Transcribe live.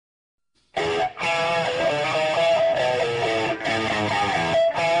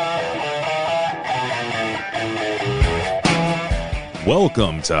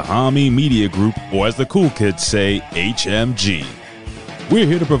Welcome to Hami Media Group, or as the cool kids say, HMG. We're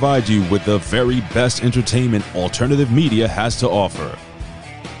here to provide you with the very best entertainment alternative media has to offer.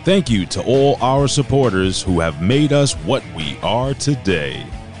 Thank you to all our supporters who have made us what we are today.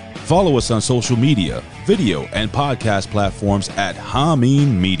 Follow us on social media, video, and podcast platforms at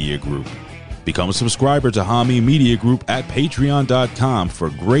Hami Media Group. Become a subscriber to Hami Media Group at patreon.com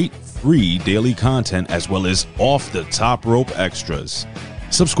for great free daily content as well as off-the-top rope extras.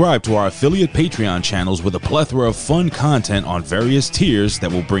 Subscribe to our affiliate Patreon channels with a plethora of fun content on various tiers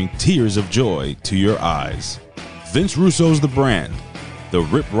that will bring tears of joy to your eyes. Vince Russo's The Brand, the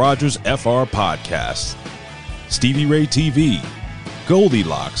Rip Rogers FR Podcast, Stevie Ray TV,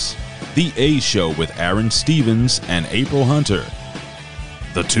 Goldilocks, The A Show with Aaron Stevens and April Hunter,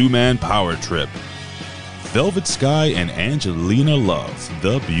 The Two-Man Power Trip, Velvet Sky and Angelina Love,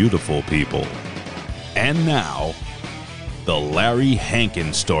 the beautiful people. And now, the Larry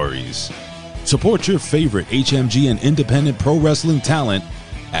Hankin Stories. Support your favorite HMG and independent pro wrestling talent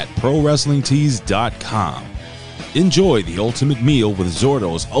at ProWrestlingTees.com. Enjoy the ultimate meal with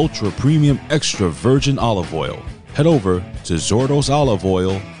Zordo's Ultra Premium Extra Virgin Olive Oil. Head over to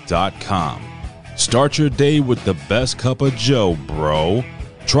ZordosOliveOil.com. Start your day with the best cup of joe, bro.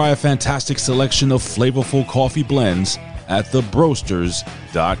 Try a fantastic selection of flavorful coffee blends at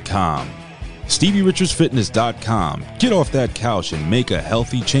thebrosters.com. StevieRichardsFitness.com. Get off that couch and make a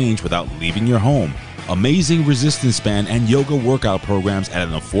healthy change without leaving your home. Amazing resistance band and yoga workout programs at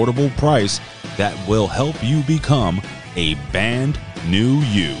an affordable price that will help you become a band new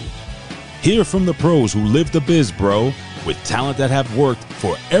you. Hear from the pros who live the biz, bro, with talent that have worked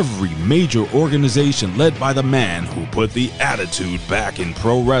for every major organization led by the man who put the attitude back in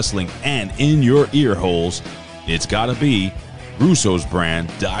pro wrestling and in your ear holes. It's gotta be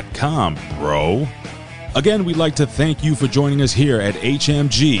RussosBrand.com, bro. Again, we'd like to thank you for joining us here at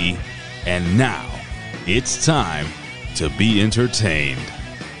HMG, and now it's time to be entertained.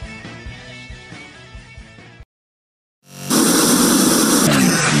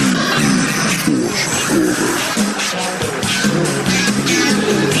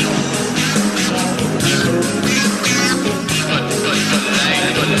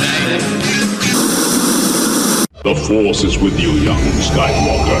 The Force is with you, young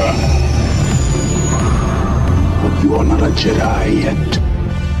Skywalker. But you are not a Jedi yet.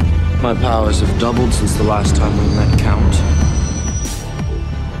 My powers have doubled since the last time we met, Count.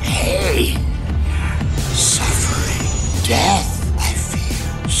 Hey! Suffering. Death, I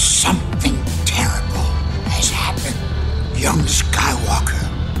fear. Something terrible has happened. Young Skywalker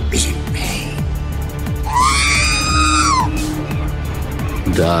is in pain.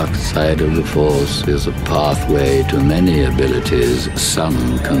 Dark side of the Force is a pathway to many abilities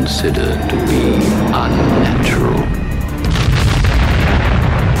some consider to be unnatural.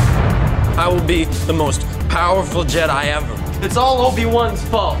 I will be the most powerful Jedi ever. It's all Obi-Wan's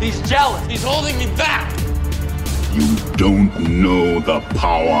fault. He's jealous. He's holding me back. You don't know the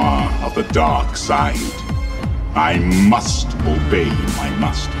power of the dark side. I must obey my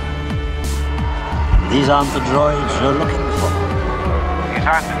master. These aren't the droids you're looking for. These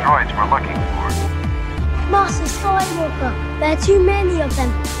aren't the droids we're looking for. Master Skywalker, there are too many of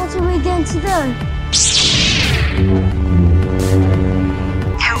them. What are we going to do?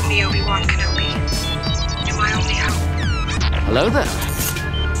 Help me, Obi-Wan Kenobi. You're my only hope. Hello there.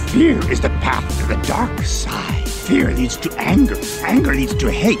 Fear is the path to the dark side. Fear leads to anger. Anger leads to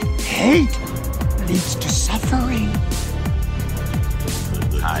hate. Hate leads to suffering.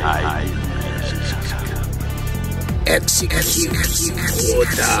 Execute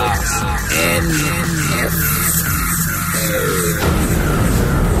Order NF.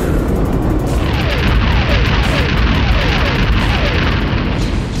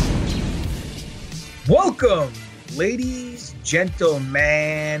 Welcome, ladies,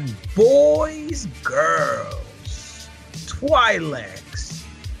 gentlemen, boys, girls, Twi'leks,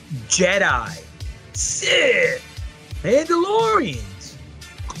 Jedi, Sith, Mandalorians,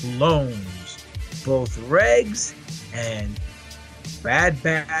 clones, both regs and Bad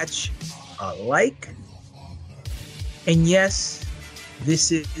Batch alike. And yes,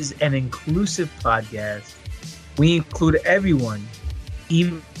 this is an inclusive podcast. We include everyone,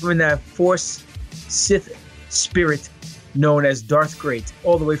 even that Force Sith spirit known as Darth Great,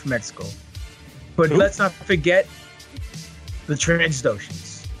 all the way from Mexico. But let's not forget the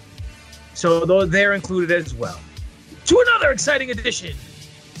Transdoshans. So though they're included as well. To another exciting edition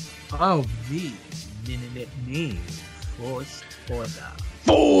of the Force Order.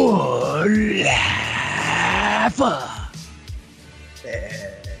 For life.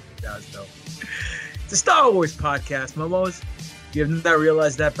 Yeah, that was dope. It's a Star Wars podcast, Momos. You have not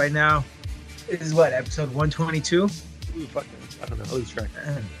realized that by now? This is what, episode 122? Ooh, fuck, I don't know. I'll lose track.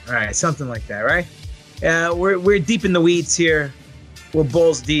 All right, something like that, right? We're deep in the weeds here. We're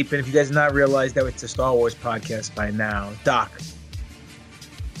balls deep, and if you guys have not realized that it's a Star Wars podcast by now, Doc,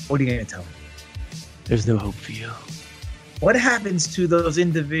 what are you going to tell me? There's no hope for you. What happens to those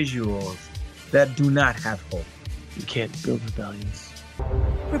individuals that do not have hope? You can't build rebellions.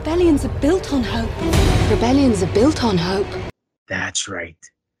 Rebellions are built on hope. Rebellions are built on hope. That's right.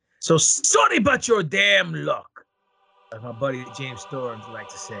 So sorry about your damn luck, as my buddy James Storms would like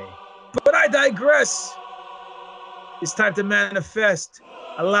to say. But I digress. It's time to manifest.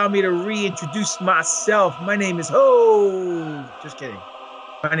 Allow me to reintroduce myself. My name is Just kidding.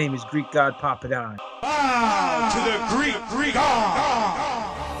 My name is Greek God Papadon. To the Greek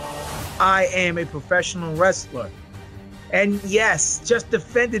God. I am a professional wrestler. And yes, just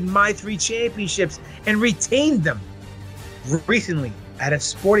defended my 3 championships and retained them recently at a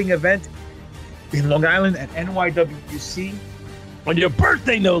sporting event in Long Island at NYWC. On your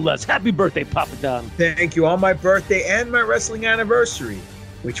birthday, no less. Happy birthday, Papa Don. Thank you. On my birthday and my wrestling anniversary,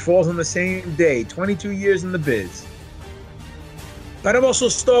 which falls on the same day, 22 years in the biz. But I'm also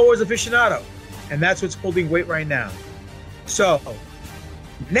a Star Wars aficionado, and that's what's holding weight right now. So,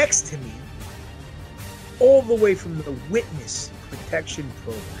 next to me, all the way from the Witness Protection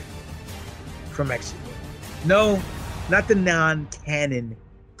Program from Mexico. No, not the non-canon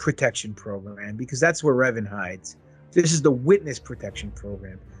protection program, because that's where Revan hides. This is the Witness Protection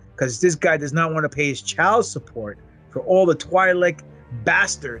Program, because this guy does not want to pay his child support for all the Twi'lek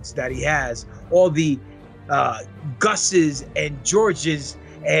bastards that he has, all the Gus's and George's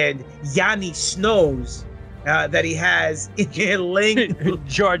and Yanni Snows that he has in Link.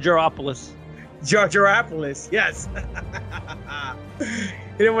 Jar Jaropolis. Jar Jaropolis, yes.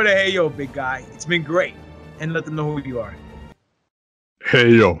 He didn't want to, hey, yo, big guy. It's been great. And let them know who you are. Hey,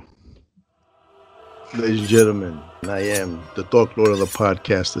 yo. Ladies and gentlemen, I am the Dark Lord of the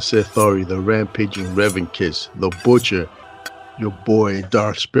podcast, the Sith Ori, the Rampaging Revan Kiss, the Butcher, your boy,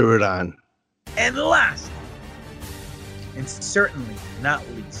 Dark Spiridon. And last, and certainly not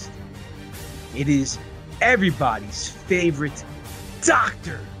least, it is everybody's favorite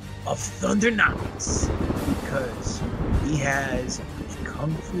Doctor of Thunder Knights, because he has a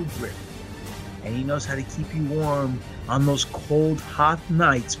Kung Fu grip, and he knows how to keep you warm on those cold, hot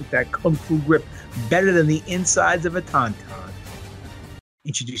nights with that Kung Fu grip better than the insides of a tauntaun.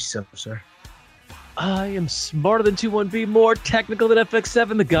 Introduce yourself, sir. I am smarter than 21B, more technical than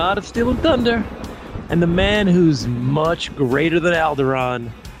FX7, the god of steel and thunder, and the man who's much greater than Alderaan,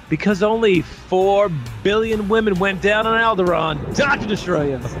 because only 4 billion women went down on Alderaan. Dr.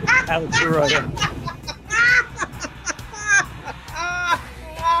 Destroyer, Alex Arroyo.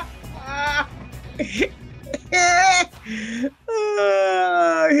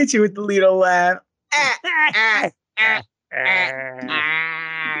 Hit you with the little laugh.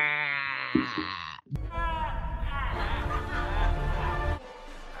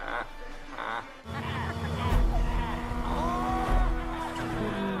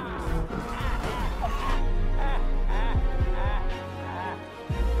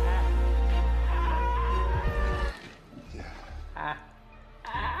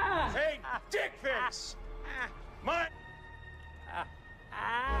 Hey, dickface! My...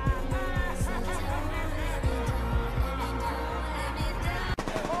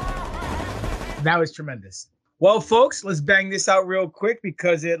 That was tremendous. Well, folks, let's bang this out real quick,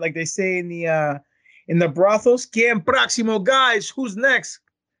 because it, like they say in the brothels, ¿Quién próximo, guys? Who's next?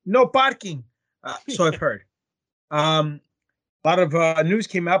 No parking. So I've heard. A lot of news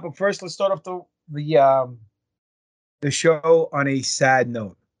came out, but first let's start off the show on a sad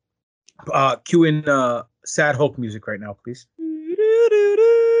note. Cue in sad Hulk music right now, please.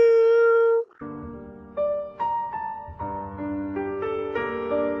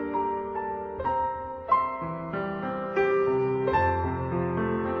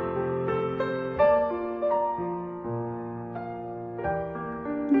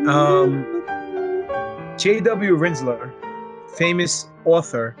 J.W. Rinsler, famous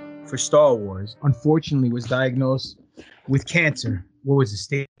author for Star Wars, unfortunately was diagnosed with cancer. What was it,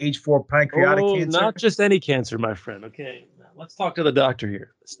 stage 4 pancreatic cancer? Not just any cancer, my friend. Okay, let's talk to the doctor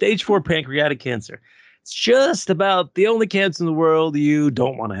here. Stage 4 pancreatic cancer. It's just about the only cancer in the world you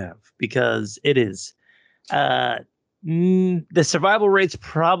don't want to have, because it is. The survival rate's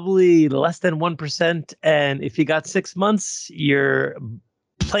probably less than 1%, and if you got 6 months, you're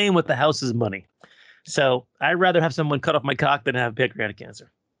playing with the house's money. So I'd rather have someone cut off my cock than have pancreatic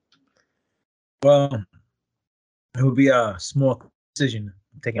cancer. Well, it would be a small decision,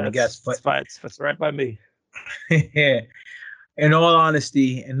 I'm taking a guess, but that's fine. That's right by me. Yeah. in all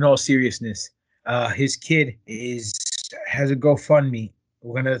honesty and in all seriousness, his kid has a GoFundMe.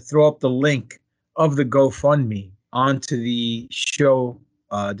 We're gonna throw up the link of the GoFundMe onto the show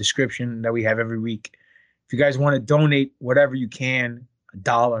description that we have every week. If you guys want to donate whatever you can,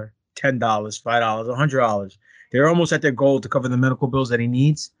 $1, $10, $5, $100, they're almost at their goal to cover the medical bills that he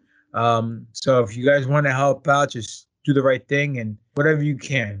needs. So if you guys want to help out, just do the right thing and whatever you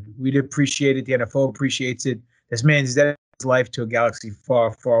can. We'd appreciate it. The NFL appreciates it. This man's dedicated his life to a galaxy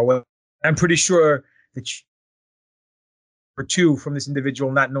far, far away. I'm pretty sure that for two from this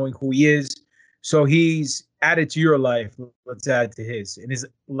individual not knowing who he is. So he's added to your life. Let's add to his in his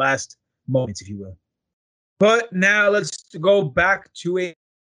last moments, if you will. But now let's go back to a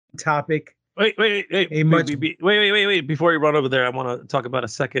topic. Wait. Before you run over there, I want to talk about a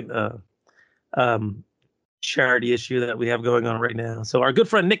second charity issue that we have going on right now. So our good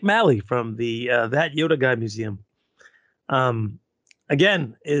friend Nick Malley from the That Yoda Guy Museum,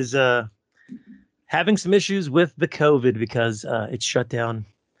 again, is having some issues with the COVID because it's shut down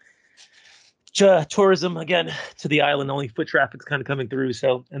tourism again to the island. Only foot traffic's kind of coming through.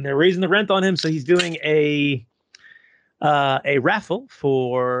 So, and they're raising the rent on him. So he's doing a raffle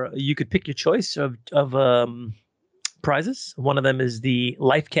for, you could pick your choice of prizes. One of them is the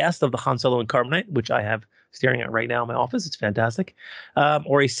life cast of the Han Solo and Carbonite, which I have staring at right now in my office. It's fantastic.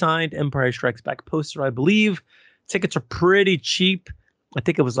 Or a signed Empire Strikes Back poster. I believe tickets are pretty cheap. I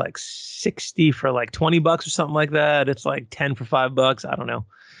think it was like 60 for like $20 or something like that. It's like 10 for $5. I don't know.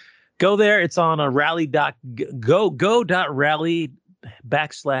 Go there. It's on a go.rally/Han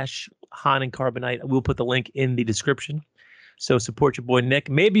and Carbonite. We'll put the link in the description. So support your boy Nick.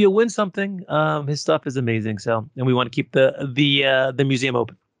 Maybe you'll win something. His stuff is amazing. So, and we want to keep the museum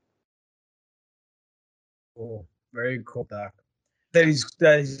open. Cool. Very cool, Doc. That he's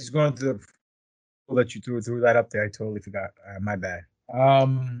going through that you threw that up there. I totally forgot. My bad.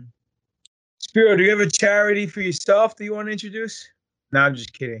 Spiro, do you have a charity for yourself that you want to introduce? No, I'm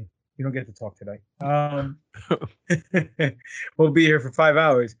just kidding. You don't get to talk today. We'll be here for 5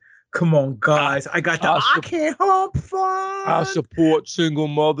 hours. Come on, guys. I got the I can't hump fun. I support single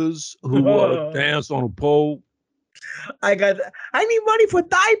mothers who dance on a pole. I need money for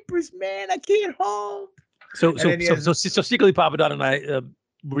diapers, man. I can't hump. So secretly, Papa Don and I,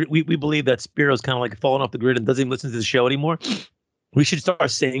 we believe that Spiro's kind of like falling off the grid and doesn't even listen to the show anymore. We should start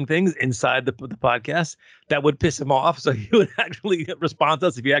saying things inside the podcast that would piss him off, so he would actually respond to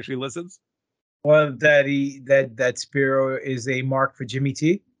us if he actually listens. Well, that Spiro is a mark for Jimmy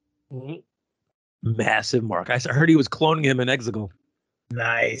T. Mm-hmm. Massive mark. I heard he was cloning him in Exegol.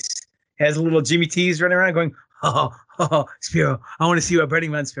 Nice. He has little Jimmy T's running around going, oh, Spiro, I want to see you at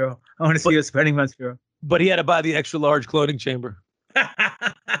Burning Man, Spiro. I want to see you at Burning Man, Spiro. But he had to buy the extra large cloning chamber.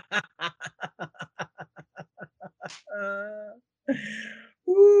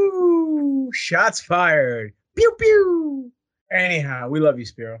 Woo! Shots fired. Pew pew. Anyhow, we love you,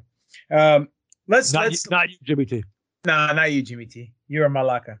 Spiro. Let's not you, Jimmy T. Nah, not you, Jimmy T. You're a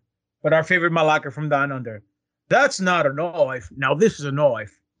Malacca. But our favorite Malacca from Down Under. That's not a knife. Now this is a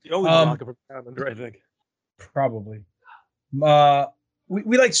knife. The only Malacca from Down Under, I think. Probably.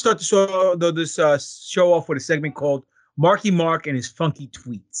 We like to start the show, this show off with a segment called Marky Mark and his funky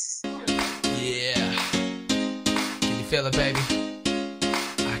tweets. Yeah. Can you feel it, baby?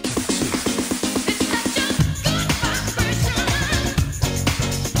 I can too.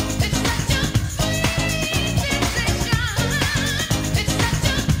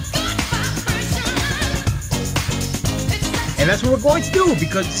 And that's what we're going to do,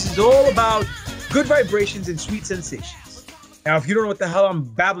 because this is all about good vibrations and sweet sensations. Now, if you don't know what the hell I'm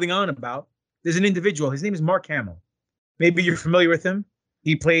babbling on about, there's an individual. His name is Mark Hamill. Maybe you're familiar with him.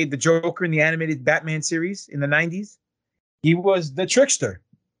 He played the Joker in the animated Batman series in the 90s. He was the trickster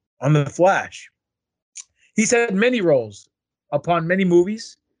on The Flash. He's had many roles upon many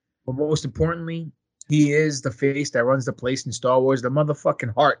movies, but most importantly, he is the face that runs the place in Star Wars, the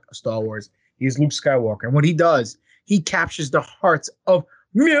motherfucking heart of Star Wars. He is Luke Skywalker. And what he does, he captures the hearts of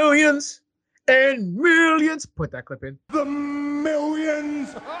millions and millions. Put that clip in. The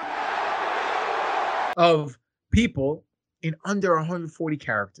millions of people in under 140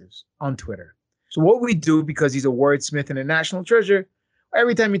 characters on Twitter. So what we do, because he's a wordsmith and a national treasure,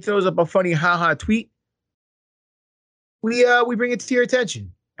 every time he throws up a funny haha tweet, we bring it to your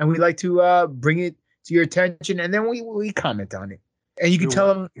attention, and we like to bring it to your attention, and then we comment on it, and you can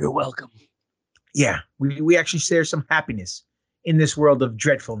tell him you're welcome. Yeah, we actually share some happiness in this world of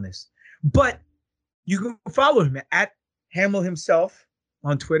dreadfulness. But you can follow him at Hamill himself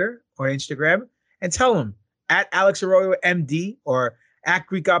on Twitter or Instagram, and tell him at Alex Arroyo MD or at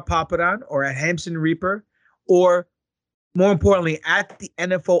Greek God Papadon or at Hamson Reaper or more importantly, at the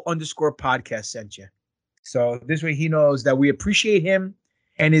NFO_podcast sent you. So this way he knows that we appreciate him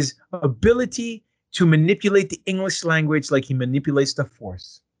and his ability to manipulate the English language like he manipulates the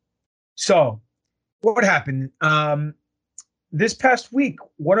Force. So what happened? This past week,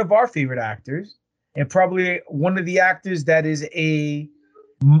 one of our favorite actors, and probably one of the actors that is a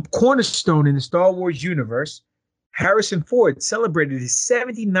cornerstone in the Star Wars universe, Harrison Ford, celebrated his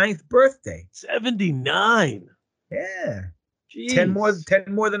 79th birthday. 79. Yeah. Jeez.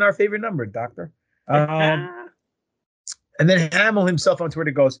 10 more than our favorite number, Doctor. And then Hamill himself on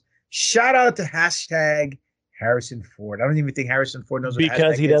Twitter goes, shout out to hashtag Harrison Ford. I don't even think Harrison Ford knows what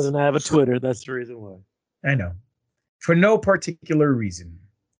because he is. doesn't have a Twitter. That's the reason why. I know. For no particular reason.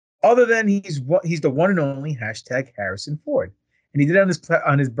 Other than he's the one and only hashtag Harrison Ford. And he did it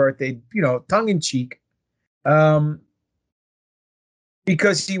on his birthday, tongue in cheek.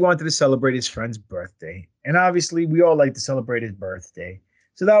 Because he wanted to celebrate his friend's birthday. And obviously, we all like to celebrate his birthday.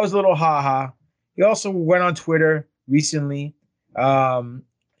 So that was a little ha-ha. He also went on Twitter recently,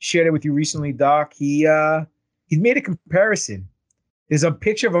 shared it with you recently, Doc. He made a comparison. There's a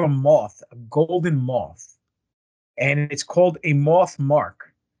picture of a moth, a golden moth, and it's called a moth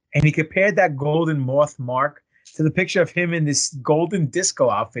mark. And he compared that golden moth mark to the picture of him in this golden disco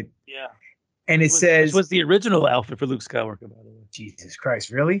outfit. Yeah. And it says... Which was the original outfit for Luke Skywalker, by the way. Jesus Christ,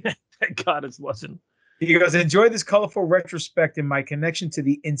 really? Thank God it wasn't. He goes, enjoy this colorful retrospect in my connection to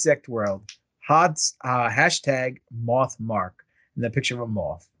the insect world. Hashtag moth mark. And the picture of a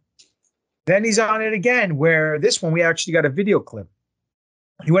moth. Then he's on it again, where this one we actually got a video clip.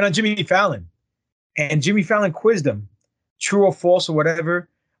 He went on Jimmy Fallon. And Jimmy Fallon quizzed him. True or false or whatever.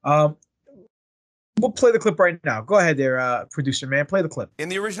 We'll play the clip right now. Go ahead there, producer man. Play the clip. In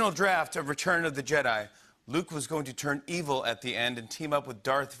the original draft of Return of the Jedi, Luke was going to turn evil at the end and team up with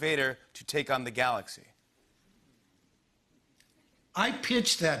Darth Vader to take on the galaxy. I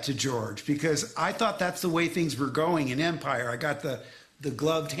pitched that to George because I thought that's the way things were going in Empire. I got the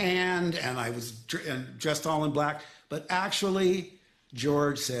gloved hand and I was dressed all in black. But actually,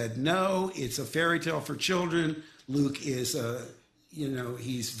 George said, no, it's a fairy tale for children. Luke is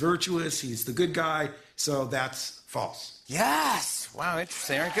he's virtuous. He's the good guy. So that's false. Yes. Wow,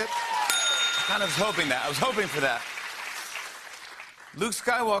 interesting. Very good. I kind of was hoping that. I was hoping for that. Luke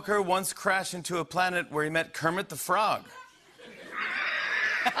Skywalker once crashed into a planet where he met Kermit the Frog.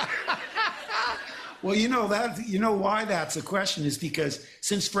 Well, why that's a question is because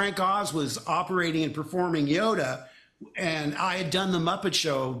since Frank Oz was operating and performing Yoda, and I had done the Muppet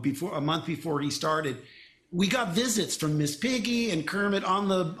Show a month before he started, we got visits from Miss Piggy and Kermit on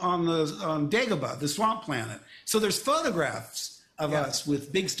Dagobah, the swamp planet. So there's photographs of us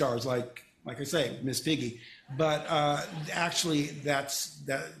with big stars like I say, Miss Piggy. But actually, that's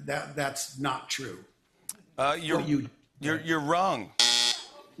not true. You're wrong.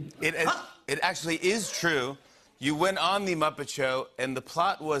 It actually is true. You went on the Muppet Show, and the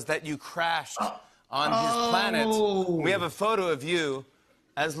plot was that you crashed on his planet. We have a photo of you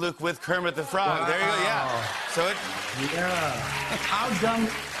as Luke with Kermit the Frog. Wow. There you go. Yeah. So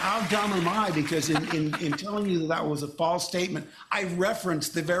How dumb am I? Because in telling you that was a false statement, I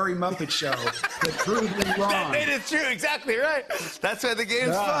referenced the very Muppet Show that proved me wrong. It is true. Exactly right. That's why the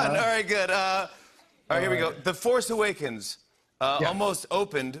game's fun. All right, good. All right, here we go. The Force Awakens almost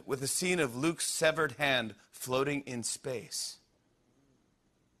opened with a scene of Luke's severed hand floating in space.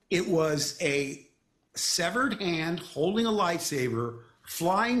 It was a severed hand holding a lightsaber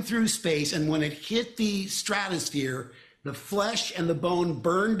flying through space, and when it hit the stratosphere, the flesh and the bone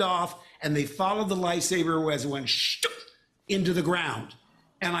burned off, and they followed the lightsaber as it went into the ground.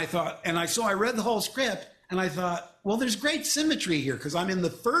 And I read the whole script, and I thought, well, there's great symmetry here, because I'm in the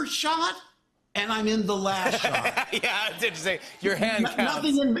first shot, and I'm in the last shot. Yeah, it's interesting. Your hand counts.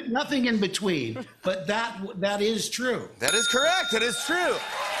 Nothing in between, but that is true. That is correct. That is true.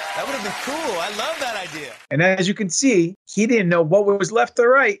 That would have been cool. I love that idea. And as you can see, he didn't know what was left or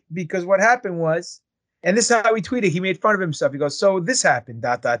right, because what happened was, and this is how he tweeted, he made fun of himself. He goes, so this happened, ...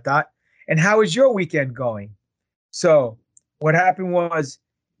 And how is your weekend going? So what happened was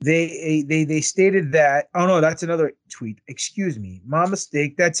they stated that, oh no, that's another tweet. Excuse me. My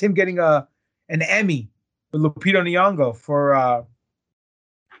mistake. That's him getting an Emmy with Lupita Nyong'o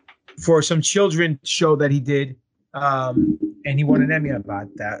for some children's show that he did. And he won an Emmy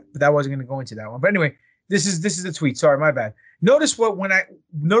about that, but that wasn't going to go into that one. But anyway, this is the tweet. Sorry, my bad. Notice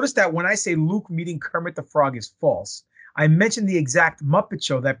that when I say Luke meeting Kermit the Frog is false, I mentioned the exact Muppet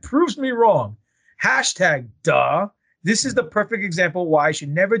Show that proves me wrong. Hashtag duh. This is the perfect example why I should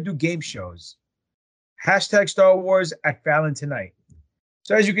never do game shows. Hashtag Star Wars at Fallon tonight.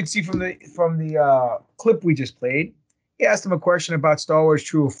 So as you can see from the clip we just played, He asked him a question about Star Wars,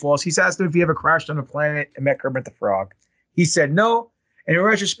 true or false. He's asked him if he ever crashed on a planet and met Kermit the Frog. He said no, and in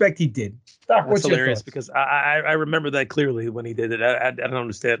retrospect, he did. Doc, That's what's your hilarious thoughts? because I remember that clearly when he did it. I don't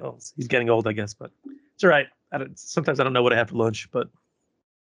understand. Oh, he's getting old, I guess, but it's all right. Sometimes I don't know what I have for lunch, but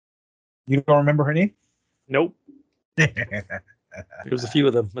You don't remember her name? nope. There was a few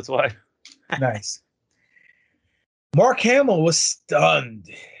of them. That's why. Nice. Mark Hamill was stunned.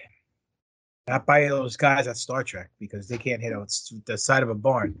 Not by those guys at Star Trek because they can't hit the side of a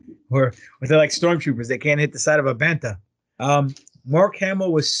barn. Or they're like stormtroopers. They can't hit the side of a banta. Mark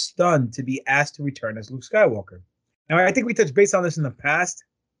Hamill was stunned to be asked to return as Luke Skywalker. Now, I think we touched base on this in the past.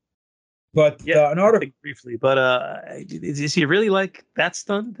 But an article briefly. But is he really like that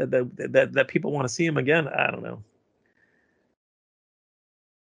stunned that people want to see him again? I don't know.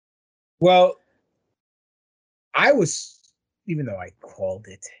 Well, I was, even though I called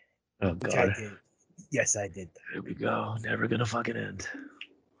it. Oh, which God. I did. Yes, I did. Here we go. Never gonna fucking end.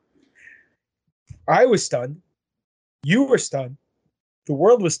 I was stunned. You were stunned. The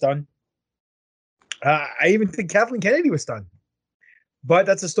world was stunned. I even think Kathleen Kennedy was stunned. But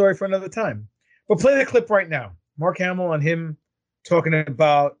that's a story for another time. But play the clip right now. Mark Hamill and him talking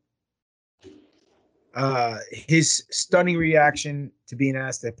about his stunning reaction to being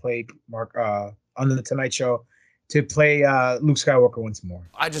asked to play Mark on the Tonight Show to play Luke Skywalker once more.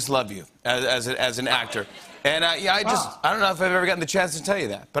 I just love you as an actor. And I don't know if I've ever gotten the chance to tell you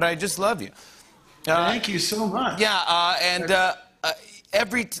that, but I just love you. Thank you so much. Yeah,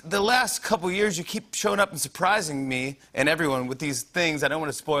 the last couple years, you keep showing up and surprising me and everyone with these things. I don't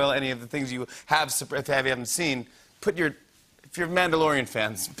want to spoil any of the things you have if you haven't seen. If you're Mandalorian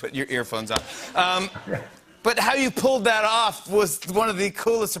fans, put your earphones on. But how you pulled that off was one of the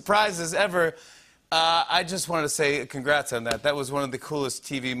coolest surprises ever. I just wanted to say congrats on that. That was one of the coolest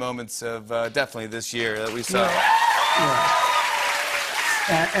TV moments of definitely this year that we saw.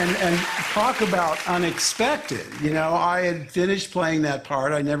 And talk about unexpected. You know, I had finished playing that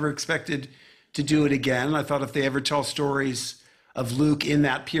part. I never expected to do it again. I thought if they ever tell stories of Luke in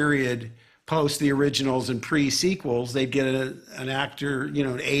that period, post the originals and pre-sequels, they'd get an actor, you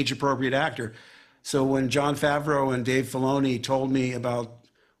know, an age-appropriate actor. So when Jon Favreau and Dave Filoni told me about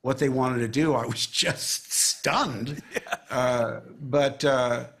what they wanted to do, I was just stunned. But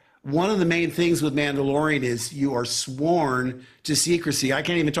one of the main things with Mandalorian is you are sworn to secrecy. I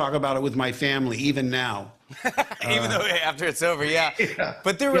can't even talk about it with my family, even now. Even though after it's over,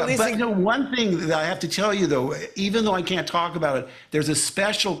 But they're releasing... But one thing that I have to tell you, though, even though I can't talk about it, there's a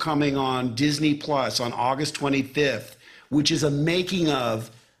special coming on Disney Plus on August 25th, which is a making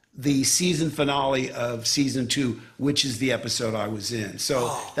of the season finale of season 2, which is the episode I was in.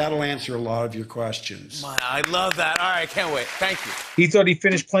 So that'll answer a lot of your questions. I love that. All right, can't wait. Thank you. He thought he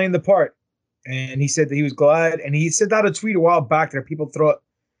finished playing the part. And he said that he was glad. And he sent out a tweet a while back that people thought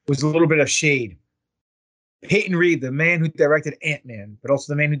was a little bit of shade. Peyton Reed, the man who directed Ant-Man, but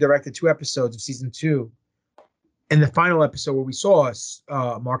also the man who directed 2 episodes of season 2. And the final episode where we saw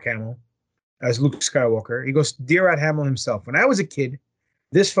Mark Hamill as Luke Skywalker, he goes, "Dear Ed Hamill himself, when I was a kid,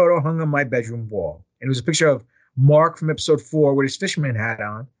 this photo hung on my bedroom wall. And it was a picture of Mark from episode 4 with his fisherman hat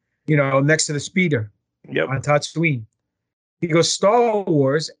on, you know, next to the speeder on Tatooine. He goes, Star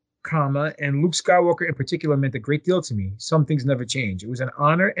Wars, and Luke Skywalker in particular meant a great deal to me. Some things never change. It was an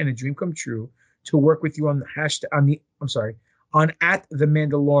honor and a dream come true to work with you on the at The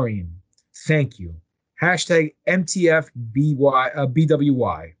Mandalorian. Thank you. Hashtag MTFBWY.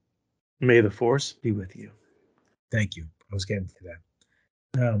 May the Force be with you. Thank you. I was getting to that.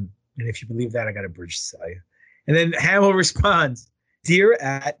 And if you believe that, I got a bridge to sell you. And then Hamill responds, "Dear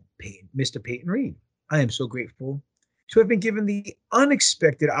Mr. Peyton Reed, I am so grateful to have been given the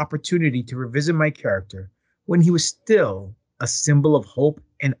unexpected opportunity to revisit my character when he was still a symbol of hope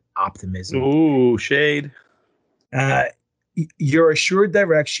and optimism. Ooh, shade. Your assured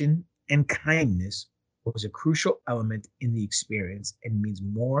direction and kindness was a crucial element in the experience and means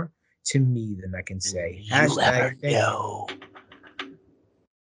more to me than I can say." Hashtag know.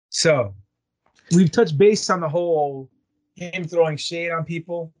 So we've touched base on the whole him throwing shade on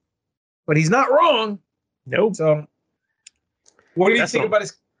people, but he's not wrong. Nope. So what do you think about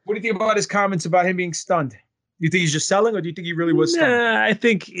his comments about him being stunned? You think he's just selling, or do you think he really was stunned? Nah, I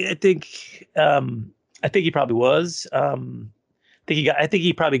think he probably was. I think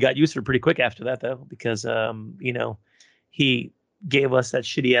he probably got used to it pretty quick after that, though, because you know, he gave us that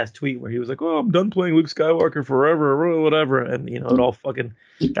shitty ass tweet where he was like, "Oh, I'm done playing Luke Skywalker forever," or whatever, and you know, it all fucking.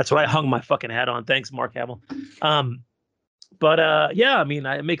 That's what I hung my fucking hat on. Thanks, Mark Hamill. But yeah, I mean,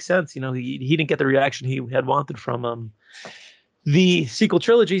 it makes sense. You know, he didn't get the reaction he had wanted from the sequel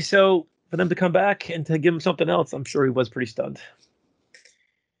trilogy, so for them to come back and to give him something else. I'm sure he was pretty stunned.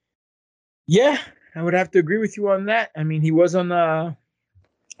 Yeah, I would have to agree with you on that. I mean, he was on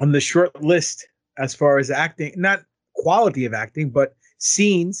the short list as far as acting, not quality of acting, but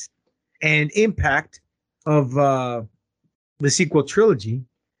scenes and impact of the sequel trilogy.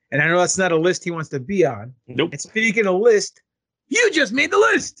 And I know that's not a list he wants to be on. Nope. And speaking of list, you just made the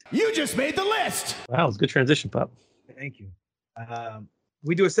list. You just made the list. Wow, it's a good transition, Pop. Thank you.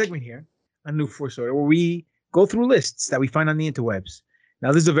 We do a segment here on New Force Order where we go through lists that we find on the interwebs.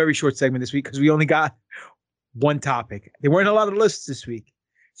 Now, this is a very short segment this week because we only got one topic. There weren't a lot of lists this week.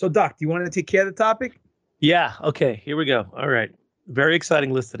 So, Doc, do you want to take care of the topic? Yeah. Okay. Here we go. All right. Very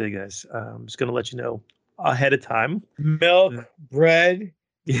exciting list today, guys. I'm just going to let you know ahead of time. Milk, bread,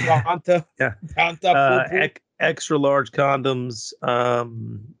 Fanta, yeah. Fanta, extra large condoms.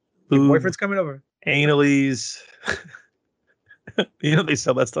 Your boyfriend's coming over. Analies. They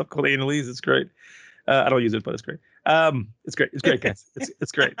sell that stuff called Analies. It's great. I don't use it, but it's great. It's great. It's great, guys.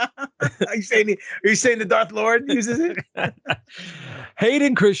 It's great. Are you saying the Darth Lord uses it?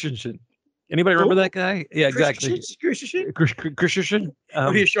 Hayden Christensen. Anybody remember that guy? Yeah, exactly. Christensen. What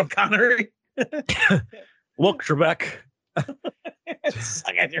are you, Sean Connery? Look, Trebek.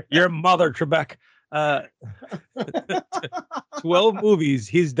 Your mother, Trebek. 12 movies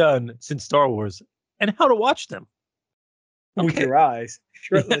he's done since Star Wars, and how to watch them. With your eyes.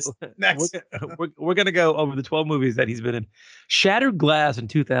 Shirtless. Next. We're going to go over the 12 movies that he's been in. Shattered Glass in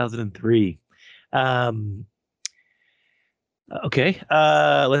 2003. Okay.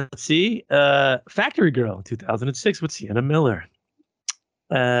 Let's see. Factory Girl in 2006 with Sienna Miller.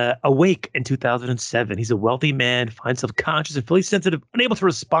 Awake in 2007. He's a wealthy man, finds self-conscious and fully sensitive, unable to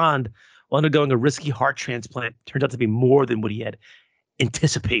respond while undergoing a risky heart transplant. Turns out to be more than what he had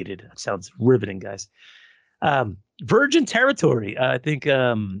anticipated. That sounds riveting, guys. Virgin Territory. I think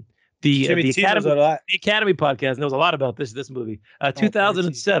the Academy podcast knows a lot about this movie.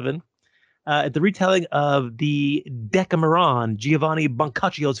 2007. The retelling of the Decameron, Giovanni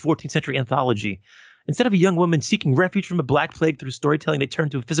Boncaccio's 14th century anthology. Instead of a young woman seeking refuge from a black plague through storytelling, they turn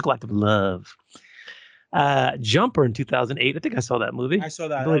to a physical act of love. Jumper in 2008. I think I saw that movie. I saw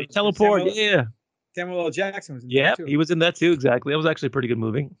that. Teleport. Samuel L. Jackson was in that too. He was in that too. Exactly. That was actually a pretty good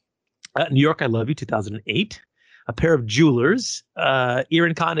movie. New York, I Love You, 2008. A Pair of Jewelers.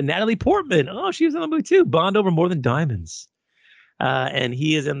 Erin Khan and Natalie Portman. Oh, she was in the movie too. Bond Over More Than Diamonds. And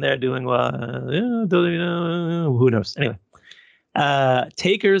he is in there doing who knows. Anyway.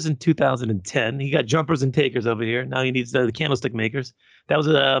 Takers in 2010. He got Jumpers and Takers over here. Now he needs the Candlestick Makers. That was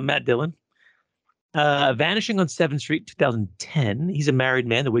Matt Dillon. Vanishing on 7th Street, 2010. He's a married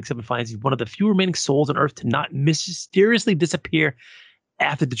man that wakes up and finds he's one of the few remaining souls on Earth to not mysteriously disappear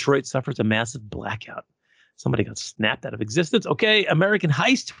after Detroit suffers a massive blackout. Somebody got snapped out of existence. Okay, American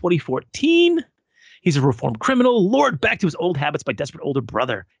Heist, 2014. He's a reformed criminal, lured back to his old habits by desperate older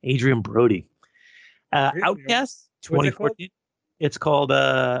brother, Adrian Brody. Outcast, 2014. It's called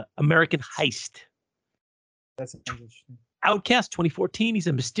American Heist. That's interesting. Outcast 2014. He's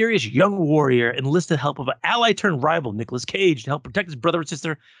a mysterious young warrior enlisted help of an ally turned rival, Nicolas Cage, to help protect his brother and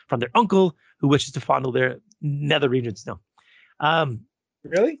sister from their uncle who wishes to fondle their nether regions. No.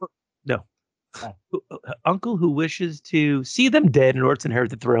 Really? No. Oh. Uncle who wishes to see them dead in order to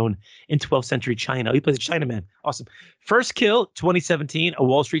inherit the throne in 12th century China. He plays a Chinaman. Awesome. First Kill 2017. A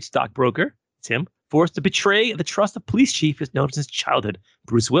Wall Street stockbroker. It's him. Forced to betray the trust of police chief is known since childhood,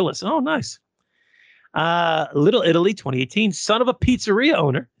 Bruce Willis. Oh, nice. Little Italy, 2018. Son of a pizzeria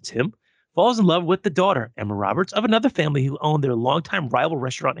owner, it's him, falls in love with the daughter, Emma Roberts, of another family who owned their longtime rival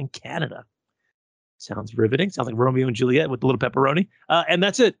restaurant in Canada. Sounds riveting. Sounds like Romeo and Juliet with a little pepperoni. And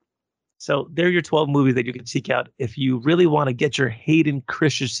that's it. So they're your 12 movies that you can seek out if you really want to get your Hayden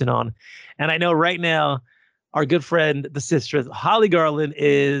Christensen on. And I know right now, our good friend, the sister, Holly Garland,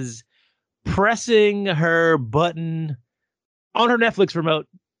 is pressing her button on her Netflix remote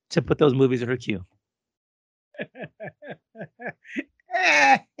to put those movies in her queue.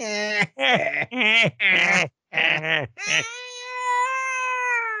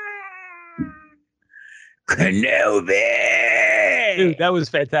 Kenobi! Dude, that was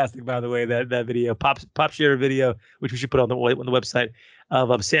fantastic, by the way, that video. Pop shared a video, which we should put on the website,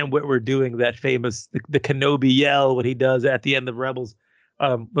 of Sam Witwer doing that famous, the Kenobi yell, what he does at the end of Rebels.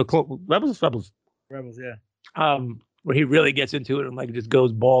 Rebels, yeah. Where he really gets into it and like just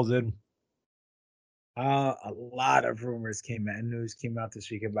goes balls in. A lot of rumors came out, news came out this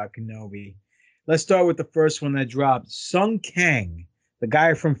week about Kenobi. Let's start with the first one that dropped. Sung Kang, the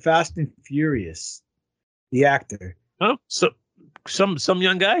guy from Fast and Furious, the actor. Oh, so some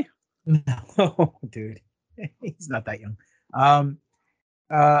young guy? No, dude, he's not that young.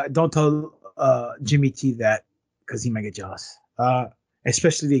 Don't tell Jimmy T that because he might get jealous.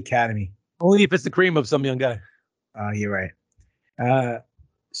 Especially the Academy. Only if it's the cream of some young guy. You're right.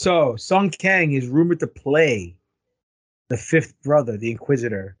 So Sung Kang is rumored to play the fifth brother, the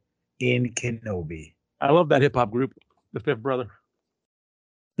Inquisitor, in Kenobi. I love that hip hop group, the Fifth Brother.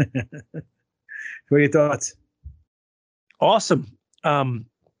 What are your thoughts? Awesome.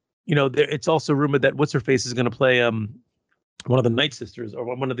 It's also rumored that what's her face is going to play one of the Night Sisters or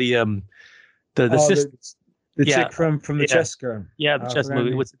one of the sisters. The chick from the chess girl. Yeah, the chess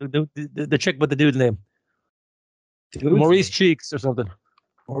movie. What's the chick with the dude's name? Maurice Cheeks or something.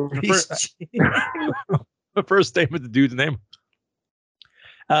 Maurice Cheeks. The first name of the dude's name.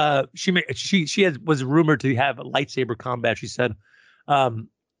 She was rumored to have a lightsaber combat. She said,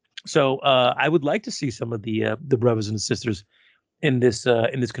 so I would like to see some of the brothers and sisters in this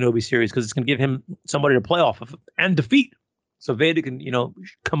Kenobi series because it's going to give him somebody to play off of and defeat, so Vader can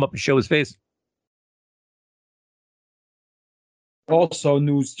come up and show his face. Also,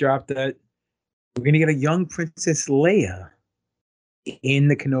 news dropped that we're going to get a young Princess Leia in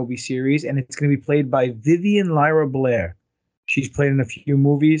the Kenobi series, and it's going to be played by Vivian Lyra Blair. She's played in a few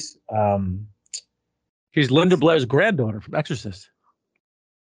movies. She's Linda Blair's granddaughter from Exorcist.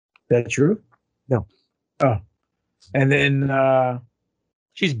 That true? No. Oh. And then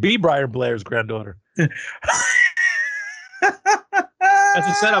she's B. Brian Blair's granddaughter. That's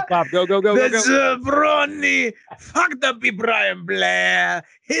a setup, Pop. Go. That's a jabroni. Fuck the B. Brian Blair.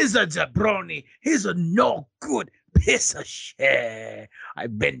 He's a jabroni. He's a no good piece of shit. I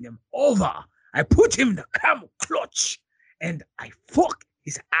bend him over. I put him in the camel clutch. And I fuck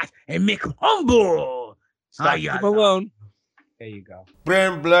his ass and make him humble. Stop him alone. There you go.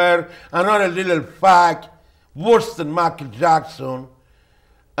 Brian Blair, another little fag, worse than Michael Jackson.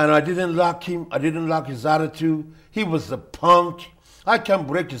 And I didn't like him. I didn't like his attitude. He was a punk. I can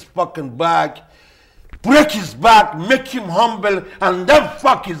break his fucking back. Break his back, make him humble, and then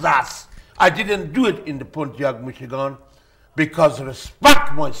fuck his ass. I didn't do it in the Pontiac, Michigan. Because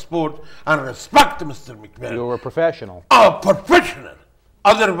respect my sport and respect Mr. McMahon. You were a professional. A professional.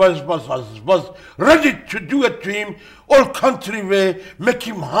 Otherwise, was ready to do it to him all country way, make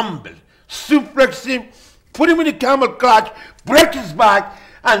him humble, suplex him, put him in a camel clutch, break his back,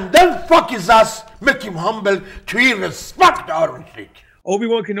 and then fuck his ass, make him humble to respect our shit.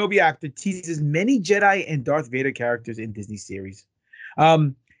 Obi-Wan Kenobi actor teases many Jedi and Darth Vader characters in Disney series.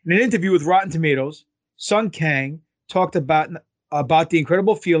 In an interview with Rotten Tomatoes, Sung Kang talked about the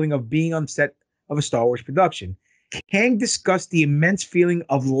incredible feeling of being on set of a Star Wars production. Kang discussed the immense feeling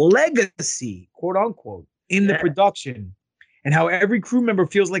of legacy, quote unquote, in the production, and how every crew member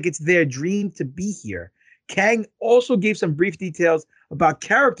feels like it's their dream to be here. Kang also gave some brief details about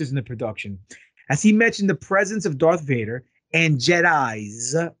characters in the production, as he mentioned the presence of Darth Vader and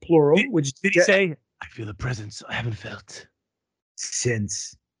Jedis, plural. Did he say, I feel a presence I haven't felt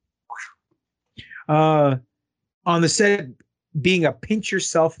since. On the set being a pinch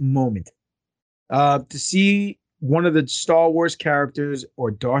yourself moment. To see one of the Star Wars characters or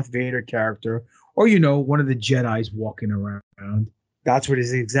Darth Vader character, or, one of the Jedis walking around. That's what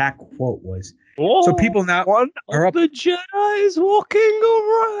his exact quote was. Oh, so people now are up. The Jedis walking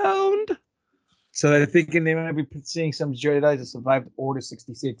around. So they're thinking they might be seeing some Jedis that survived Order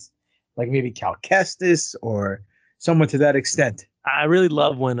 66, like maybe Cal Kestis or someone to that extent. I really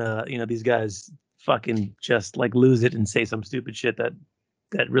love when these guys fucking just like lose it and say some stupid shit that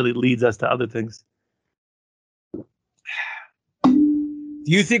really leads us to other things.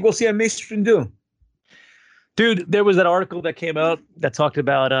 Do you think we'll see a Mace Windu? Dude, there was that article that came out that talked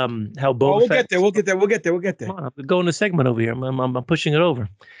about how Boba we'll Fett. We'll get there. Come on, I'm going to segment over here. I'm pushing it over.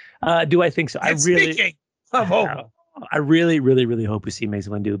 Do I think so? I really, really, really hope we see Mace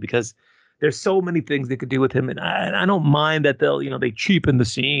Windu because there's so many things they could do with him, and I don't mind that they cheapen the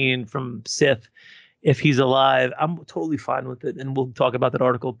scene from Sith if he's alive. I'm totally fine with it, and we'll talk about that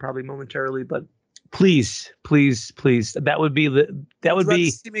article probably momentarily. But please, that would be. Would you rather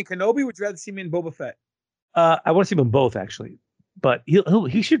see me in Kenobi? Would you rather see me in Boba Fett? I want to see him in both actually, but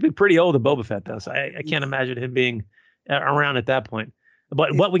he should be pretty old in Boba Fett though, so I can't imagine him being around at that point.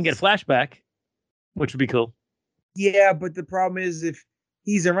 But we can get a flashback, which would be cool. Yeah, but the problem is if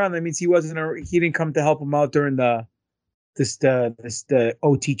he's around, that means he didn't come to help him out during the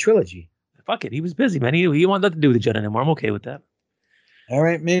OT trilogy. Fuck it, he was busy, man. He wanted nothing to do with the Jedi anymore. I'm okay with that. All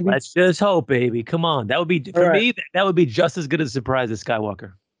right, maybe. Let's just hope, baby. Come on, that would be for me. That would be just as good a surprise as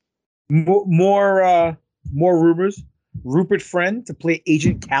Skywalker. More rumors. Rupert Friend to play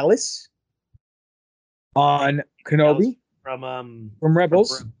Agent Kallus on Kenobi from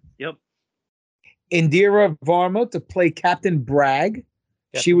Rebels. Yep. Indira Varma to play Captain Bragg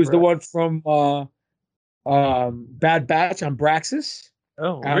She was the one from Bad Batch on Braxis.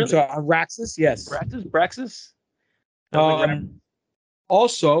 Oh, I'm really? sorry, on Raxus, yes. Braxis?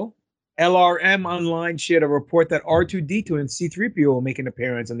 Also, LRM Online shared a report that R2D2 and C3PO will make an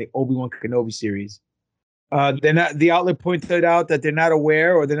appearance on the Obi-Wan Kenobi series. They're not. The outlet pointed out that they're not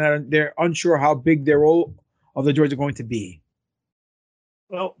aware, or they're unsure how big their role of the droids are going to be.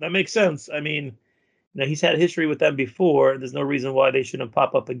 Well, that makes sense. I mean, he's had history with them before. There's no reason why they shouldn't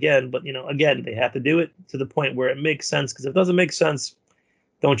pop up again. But again, they have to do it to the point where it makes sense. Because if it doesn't make sense,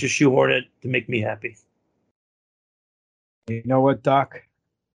 don't just shoehorn it to make me happy. You know what, Doc?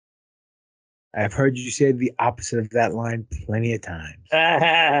 I've heard you say the opposite of that line plenty of times.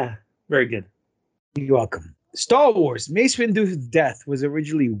 Very good. You're welcome. Star Wars, Mace Windu's death was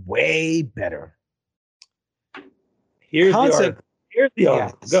originally way better. Here's the article.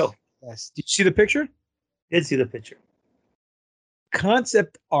 Yes. Go. Yes. Did you see the picture? Did see the picture.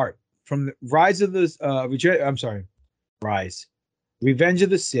 Concept art from the Rise. Revenge of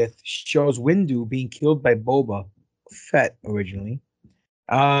the Sith shows Windu being killed by Boba Fett originally.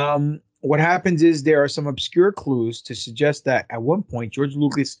 What happens is there are some obscure clues to suggest that at one point George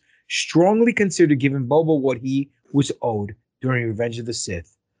Lucas strongly considered giving Boba what he was owed during Revenge of the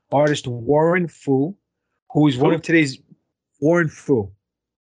Sith. Artist Warren Fu, who is one of today's Warren Fu,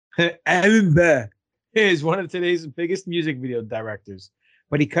 is one of today's biggest music video directors,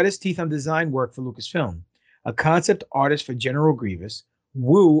 but he cut his teeth on design work for Lucasfilm. A concept artist for General Grievous,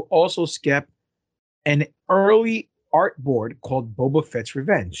 Wu also sketched an early art board called Boba Fett's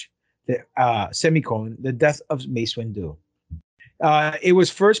Revenge, the death of Mace Windu. It was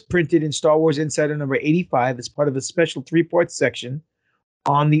first printed in Star Wars Insider number 85 as part of a special 3-part section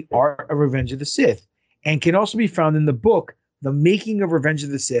on the art of Revenge of the Sith, and can also be found in the book The Making of Revenge of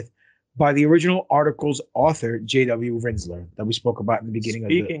the Sith by the original article's author, J.W. Rinsler, that we spoke about in the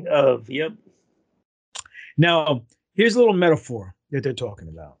beginning. Yep. Now, here's a little metaphor that they're talking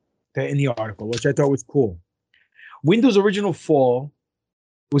about in the article, which I thought was cool. Windu's original fall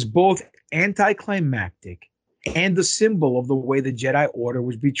was both anticlimactic and the symbol of the way the Jedi Order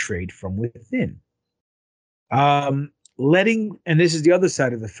was betrayed from within. And this is the other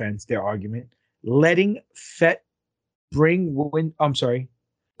side of the fence, their argument, letting fate bring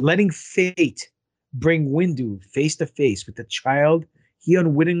Windu face to face with the child he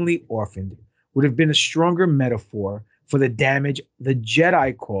unwittingly orphaned would have been a stronger metaphor for the damage the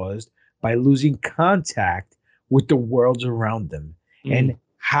Jedi caused by losing contact with the worlds around them and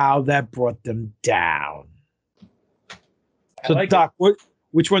how that brought them down. So, Doc,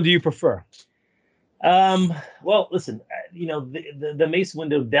 which one do you prefer? Well, listen, the Mace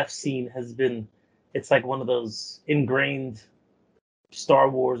Windu death scene it's like one of those ingrained Star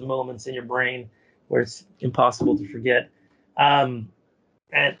Wars moments in your brain where it's impossible to forget. And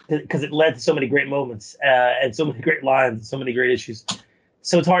because it led to so many great moments and so many great lines and so many great issues.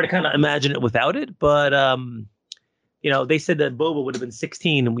 So it's hard to kind of imagine it without it. But, they said that Boba would have been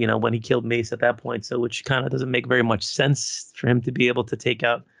 16, when he killed Mace at that point. So which kind of doesn't make very much sense for him to be able to take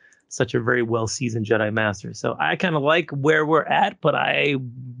out such a very well-seasoned Jedi Master. So I kind of like where we're at, but I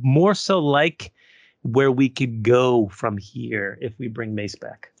more so like where we could go from here if we bring Mace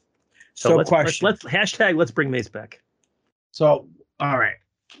back. So let's let's bring Mace back. So, all right,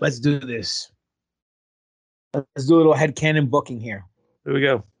 let's do this. Let's do a little headcanon booking here. Here we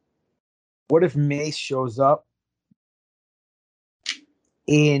go. What if Mace shows up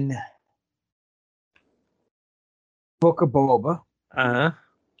in Book of Boba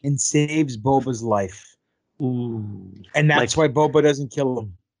and saves Boba's life? Ooh. And that's why Boba doesn't kill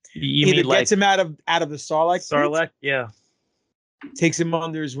him. You Either mean gets him out of the Sarlacc pit, yeah, takes him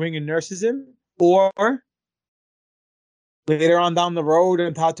under his wing and nurses him, or later on down the road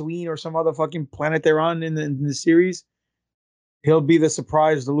on Tatooine or some other fucking planet they're on in the series, he'll be the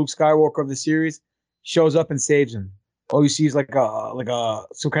surprise, the Luke Skywalker of the series, shows up and saves him. All you see is like a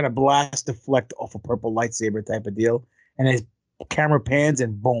some kind of blast deflect off a purple lightsaber type of deal, and his camera pans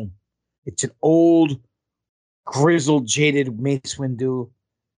and boom, it's an old, grizzled, jaded Mace Windu.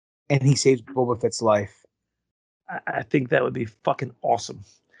 And he saves Boba Fett's life. I think that would be fucking awesome.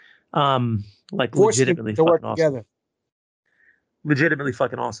 Legitimately fucking awesome. Together. Legitimately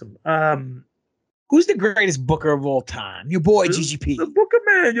fucking awesome. Who's the greatest booker of all time? Your boy GGP. The Booker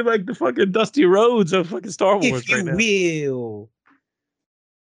Man. You're like the fucking Dusty Rhodes of fucking Star Wars if right now. Will.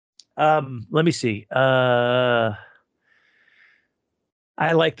 Let me see. I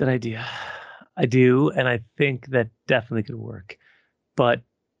like that idea. I do, and I think that definitely could work. But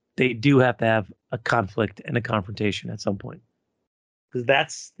they do have to have a conflict and a confrontation at some point. Because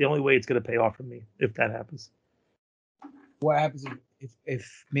that's the only way it's going to pay off for me, if that happens. What happens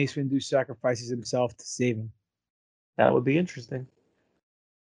if Mace Windu sacrifices himself to save him. That would be interesting,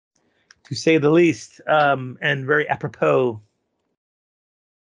 to say the least. And very apropos.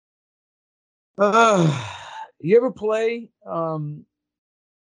 You ever play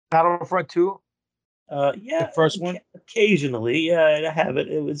Battlefront 2? Yeah, the first one. Occasionally, yeah, I have it.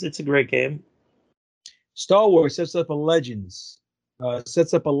 It's a great game. Star Wars sets up a Legends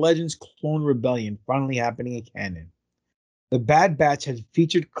clone rebellion finally happening in canon. The Bad Batch had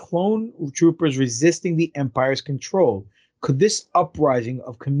featured clone troopers resisting the Empire's control. Could this uprising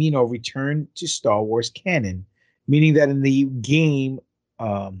of Kamino return to Star Wars canon? Meaning that in the game,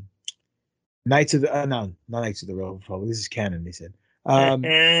 Knights of the not Knights of the Road Republic. This is canon, they said.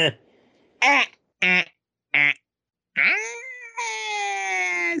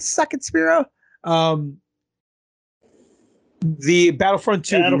 Suck it, Spiro. The Battlefront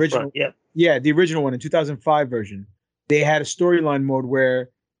 2, the original, the original one in 2005 version. They had a storyline mode where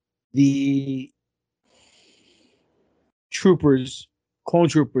the clone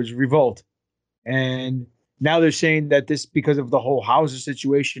troopers, revolt, and now they're saying that this, because of the whole Hauser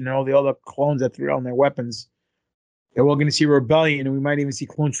situation and all the other clones that threw on their weapons, that we're going to see rebellion, and we might even see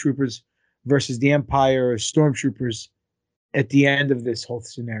clone troopers versus the Empire or stormtroopers at the end of this whole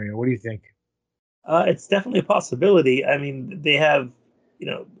scenario. What do you think? It's definitely a possibility. I mean, they have,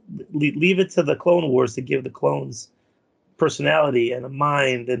 leave it to the Clone Wars to give the clones personality and a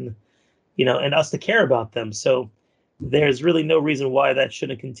mind, and and us to care about them. So there's really no reason why that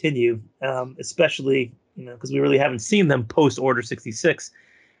shouldn't continue, especially because we really haven't seen them post Order 66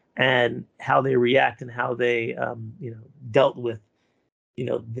 and how they react and how they dealt with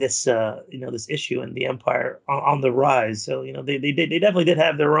this this issue and the Empire on the rise. So they definitely did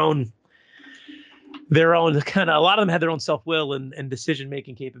have their own kind of, a lot of them had their own self-will and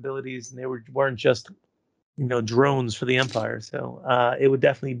decision-making capabilities, and they weren't just drones for the Empire. So it would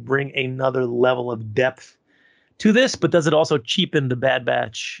definitely bring another level of depth to this, but does it also cheapen the Bad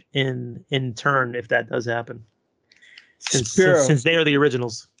Batch in turn if that does happen? Since they are the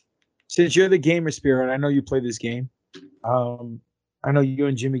originals. Since you're the gamer, Spiro, and I know you play this game, I know you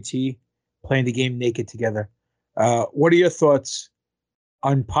and Jimmy T playing the game naked together. What are your thoughts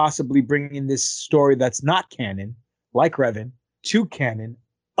on possibly bringing this story that's not canon, like Revan, to canon,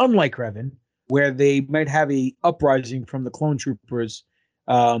 unlike Revan, where they might have a uprising from the clone troopers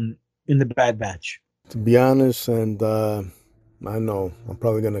in the Bad Batch? To be honest, and I know I'm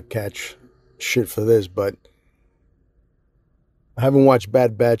probably going to catch shit for this, but I haven't watched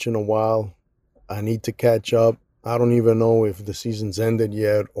Bad Batch in a while. I need to catch up. I don't even know if the season's ended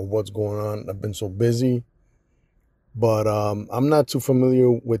yet or what's going on. I've been so busy. But I'm not too familiar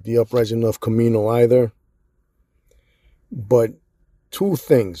with the uprising of Kamino either. But two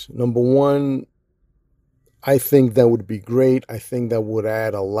things. Number one, I think that would be great. I think that would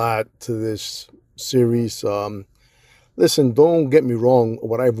add a lot to this series. Listen, don't get me wrong.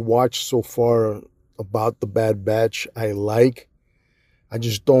 What I've watched so far about the Bad Batch, I like. I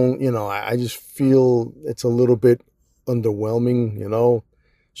just don't, I just feel it's a little bit underwhelming,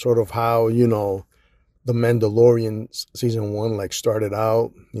 sort of how, The Mandalorian season 1 started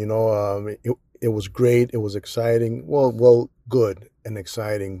out, it was great. It was exciting. Well, good and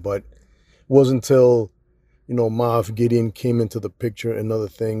exciting, but it wasn't until, Moff Gideon came into the picture and other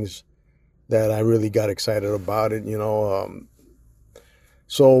things that I really got excited about it,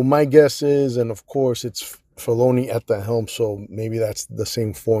 So my guess is, and of course it's Filoni at the helm, so maybe that's the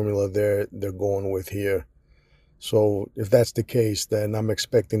same formula they're going with here. So if that's the case, then I'm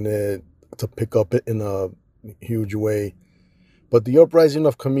expecting it to pick up in a huge way. But the uprising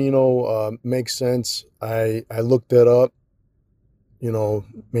of Kamino makes sense. I looked it up,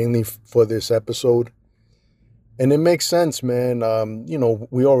 mainly for this episode. And it makes sense, man.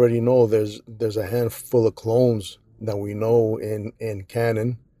 We already know there's a handful of clones that we know in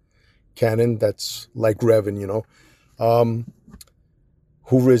canon that's like Revan,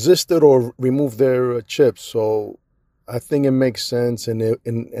 who resisted or removed their chips. So I think it makes sense, and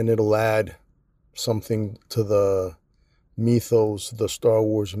it'll add something to the mythos, the Star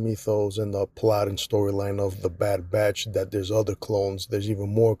Wars mythos, and the plot and storyline of the Bad Batch, that there's other clones. There's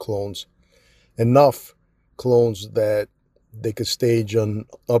even more clones. Enough clones that they could stage an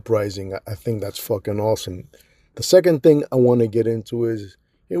uprising. I think that's fucking awesome. The second thing I want to get into is,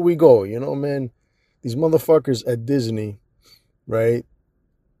 here we go, man, these motherfuckers at Disney, right?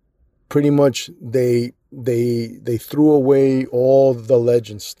 Pretty much they threw away all the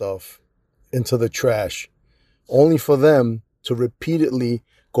Legend stuff into the trash, only for them to repeatedly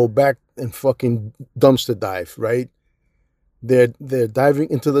go back and fucking dumpster dive, right? They're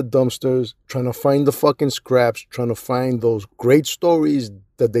diving into the dumpsters, trying to find the fucking scraps, trying to find those great stories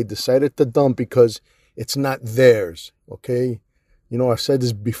that they decided to dump because it's not theirs, okay? You know, I've said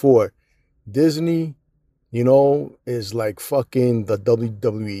this before. Disney, you know, is like fucking the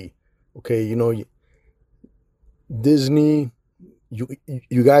WWE, okay? You know, Disney,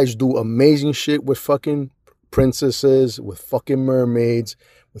 you guys do amazing shit with fucking princesses, with fucking mermaids,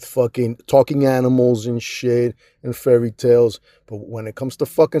 with fucking talking animals and shit and fairy tales. But when it comes to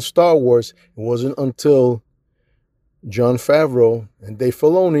fucking Star Wars, it wasn't until Jon Favreau and Dave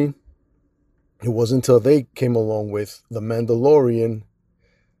Filoni, it wasn't until they came along with The Mandalorian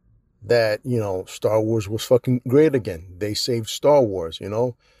that, you know, Star Wars was fucking great again. They saved Star Wars, you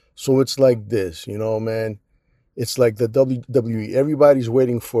know? So it's like this, you know, man. It's like the WWE. Everybody's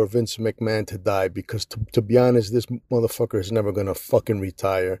waiting for Vince McMahon to die because, to be honest, this motherfucker is never going to fucking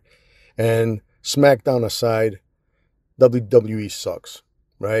retire. And SmackDown aside, WWE sucks,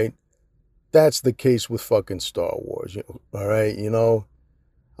 right? That's the case with fucking Star Wars, all right? You know,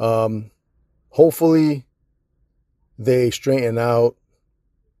 hopefully they straighten out,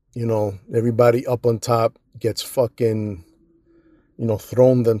 you know, everybody up on top gets fucking, you know,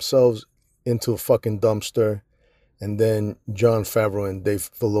 thrown themselves into a fucking dumpster. And then Jon Favreau and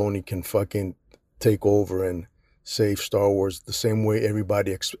Dave Filoni can fucking take over and save Star Wars the same way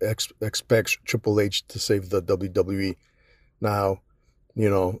everybody expects Triple H to save the WWE. Now, you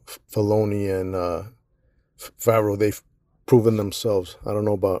know, Filoni and Favreau, they've proven themselves. I don't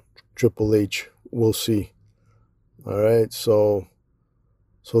know about Triple H. We'll see. All right, so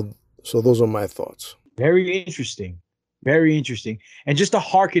those are my thoughts. Very interesting. Very interesting. And just to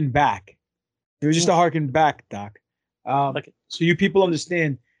harken back, Doc. So you people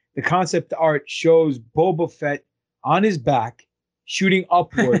understand the concept art shows Boba Fett on his back, shooting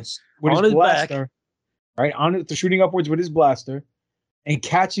upwards with his blaster, right? Shooting upwards with his blaster, and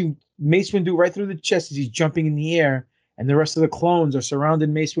catching Mace Windu right through the chest as he's jumping in the air, and the rest of the clones are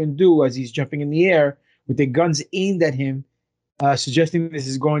surrounding Mace Windu as he's jumping in the air with their guns aimed at him, suggesting this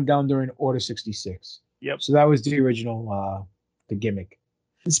is going down during Order 66. Yep. So that was the original, the gimmick.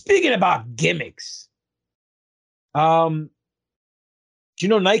 And speaking about gimmicks, do you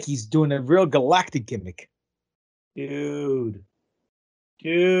know Nike's doing a real galactic gimmick? Dude.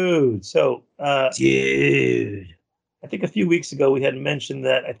 So, I think a few weeks ago we had mentioned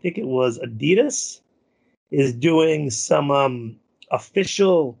that I think it was Adidas is doing some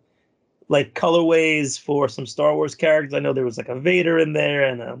official like colorways for some Star Wars characters. I know there was like a Vader in there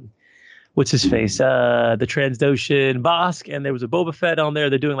and what's his face? The Trandoshan Bosk, and there was a Boba Fett on there.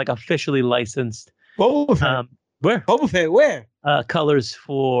 They're doing like officially licensed Boba Fett. Where? Boba Fett, where? Colors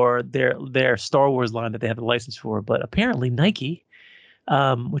for their Star Wars line that they have the license for. But apparently Nike,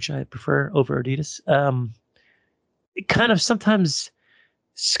 which I prefer over Adidas, it kind of sometimes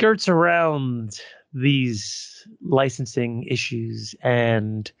skirts around these licensing issues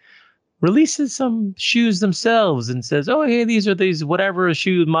and releases some shoes themselves and says, oh, hey, these are these whatever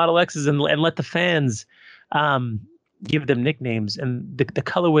shoe Model X's and let the fans give them nicknames. And the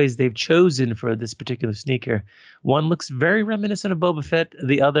colorways they've chosen for this particular sneaker, one looks very reminiscent of Boba Fett,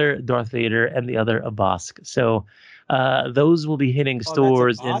 the other Darth Vader, and the other a Bosk. So those will be hitting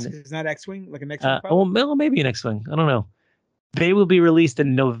stores. Isn't that X-Wing? Like an X-Wing? Well, maybe an X-Wing. I don't know. They will be released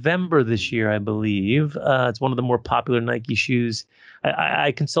in November this year, I believe. It's one of the more popular Nike shoes.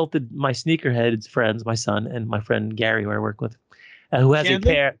 I consulted my sneakerhead friends, my son and my friend Gary, who I work with, who has a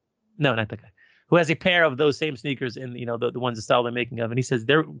pair. No, not that guy. Who has a pair of those same sneakers in, you know, the ones the style they're making of, and he says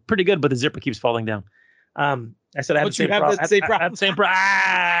they're pretty good, but the zipper keeps falling down. I said I have the same problem. I have the same problem.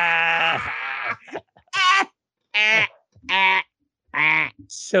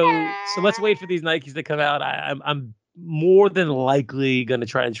 So let's wait for these Nikes to come out. I'm more than likely going to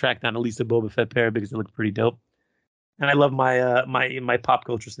try and track down at least a Boba Fett pair because they look pretty dope. And I love my my pop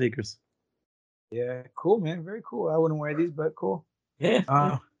culture sneakers. Yeah, cool, man. Very cool. I wouldn't wear these, but cool.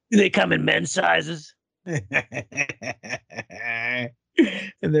 Yeah. They come in men's sizes. And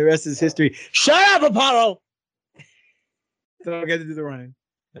the rest is history. Shut up, Apollo! Don't get to do the running.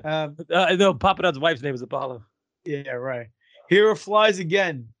 No, Papa Dodd's wife's name is Apollo. Yeah, right. Hero flies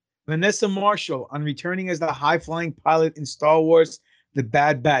again. Vanessa Marshall on returning as the high-flying pilot in Star Wars The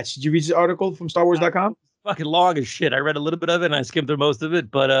Bad Batch. Did you read this article from StarWars.com? Fucking long as shit. I read a little bit of it and I skimmed through most of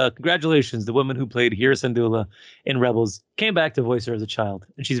it. But congratulations, the woman who played Hera Syndulla in Rebels came back to voice her as a child,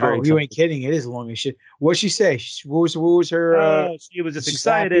 and she's very. You ain't kidding. It is long as shit. What'd she say? What was her? She was just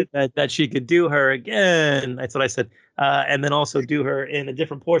excited that she could do her again. That's what I said. And then also do her in a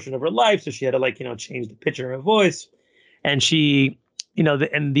different portion of her life, so she had to change the pitch of her voice. And she the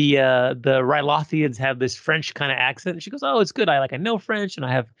Rylothians have this French kind of accent. And she goes, "Oh, it's good. I know French, and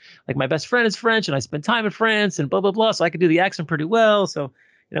I have like my best friend is French, and I spent time in France, and blah blah blah. So I could do the accent pretty well." So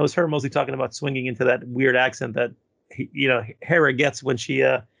it was her mostly talking about swinging into that weird accent that Hera gets when she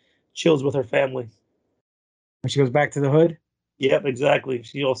chills with her family. When she goes back to the hood. Yep, exactly.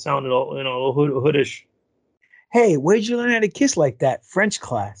 She all sounded all hoodish. Hey, where'd you learn how to kiss like that? French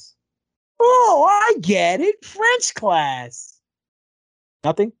class. Oh, I get it. French class.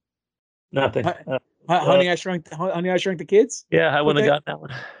 Nothing. Honey, I Shrunk the Kids. Yeah, I wouldn't have gotten that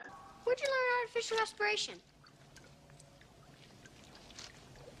one. Where'd you learn artificial respiration?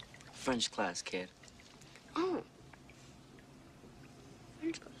 French class, kid. Oh.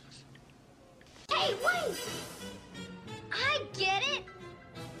 French class. Hey, wait! I get it.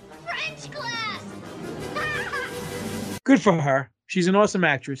 French class. Good for her. She's an awesome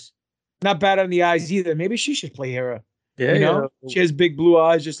actress. Not bad on the eyes either. Maybe she should play Hera. Yeah, She has big blue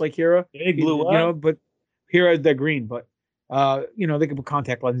eyes, just like Hera. Big blue eyes. But Hera, they're green. But they can put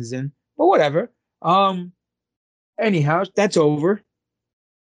contact lenses in. But whatever. Anyhow, that's over.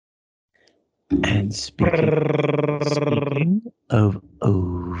 And speaking of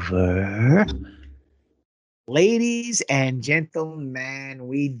over, ladies and gentlemen,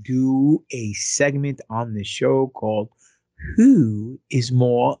 we do a segment on the show called "Who is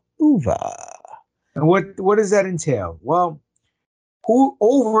More Over?" And what does that entail? Well, who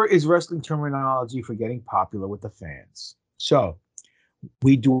over is wrestling terminology for getting popular with the fans. So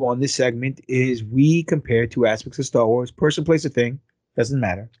we do on this segment is we compare two aspects of Star Wars, person, place, or thing, doesn't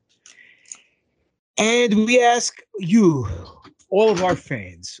matter. And we ask you, all of our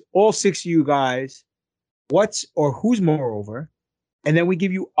fans, all 6 of you guys, what's or who's more over, and then we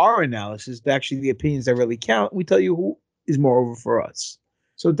give you our analysis, actually the opinions that really count. We tell you who is more over for us.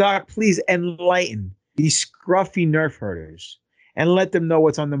 So, Doc, please enlighten these scruffy nerf herders and let them know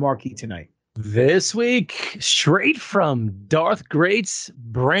what's on the marquee tonight. This week, straight from Darth Great's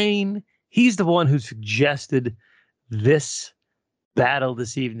brain, he's the one who suggested this battle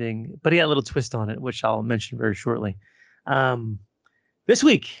this evening, but he had a little twist on it, which I'll mention very shortly. This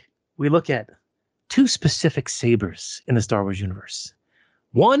week, we look at 2 specific sabers in the Star Wars universe.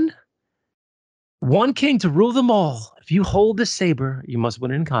 One king to rule them all. If you hold this saber, you must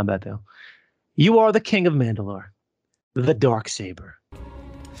win it in combat, though. You are the king of Mandalore, the Dark Saber.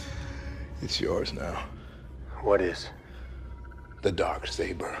 It's yours now. What is? The Dark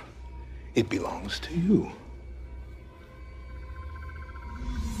Saber. It belongs to you.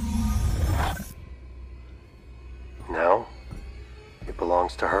 No, it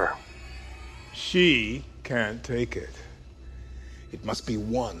belongs to her. She can't take it. It must be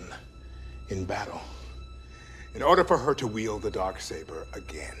won in battle. In order for her to wield the Darksaber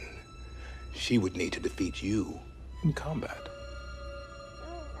again, she would need to defeat you in combat.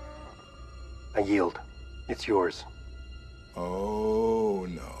 I yield. It's yours. Oh,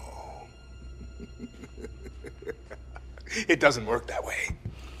 no. It doesn't work that way.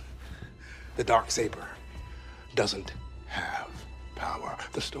 The Darksaber doesn't have power.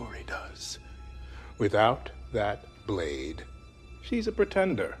 The story does. Without that blade, she's a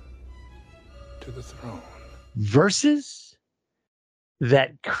pretender to the throne. Versus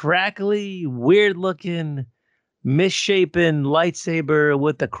that crackly, weird-looking, misshapen lightsaber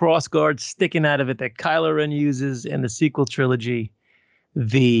with the crossguard sticking out of it that Kylo Ren uses in the sequel trilogy.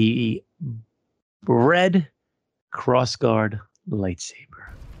 The red crossguard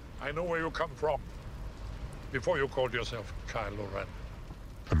lightsaber. I know where you come from. Before you called yourself Kylo Ren.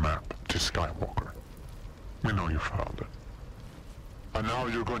 The map to Skywalker. We know you found it. And now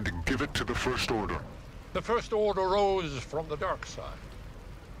you're going to give it to the First Order. The First Order rose from the dark side.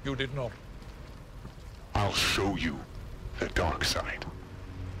 You did not. I'll show you the dark side.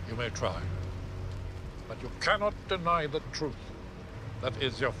 You may try. But you cannot deny the truth. That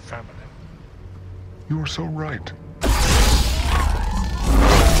is your family. You're so right.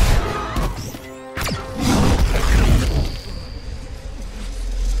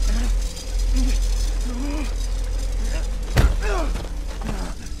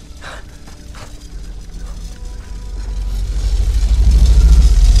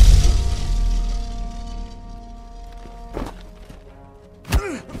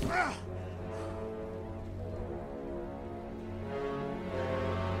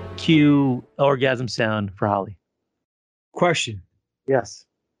 Cue orgasm sound for Holly. Question. Yes.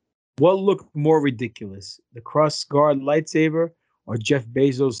 What looked more ridiculous, the cross-guard lightsaber or Jeff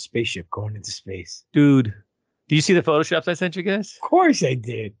Bezos' spaceship going into space? Dude, do you see the Photoshops I sent you guys? Of course I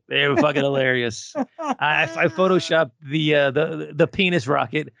did. They were fucking hilarious. I photoshopped the penis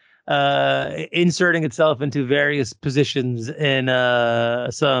rocket inserting itself into various positions in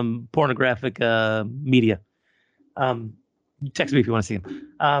some pornographic media. Text me if you want to see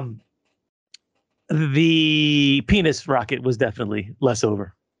him. The penis rocket was definitely less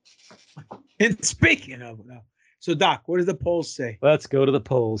over. And speaking of, so Doc, what does the polls say? Let's go to the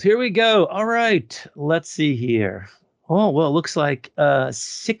polls. Here we go. All right. Let's see here. Oh, well, it looks like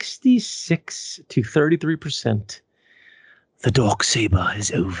 66 to 33%. The Darksaber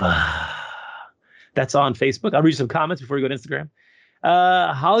is over. That's on Facebook. I'll read some comments before we go to Instagram.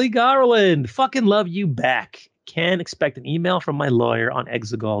 Holly Garland, fucking love you back. Can expect an email from my lawyer on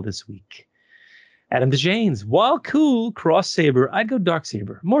Exegol this week. Adam DeJanes, while cool, Cross-Saber, I'd go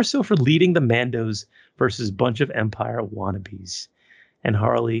Darksaber. More so for leading the Mandos versus bunch of Empire wannabes. And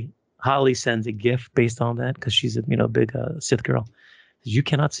Holly sends a gift based on that because she's a big Sith girl. You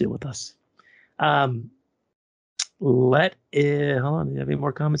cannot sit with us. Hold on. Do you have any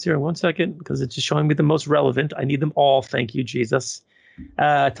more comments here? 1 second, because it's just showing me the most relevant. I need them all. Thank you, Jesus.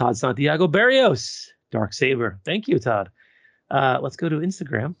 Todd Santiago Barrios, Darksaber. Thank you, Todd. Let's go to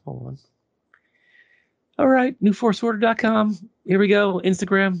Instagram. Hold on. All right, newforceorder.com. Here we go.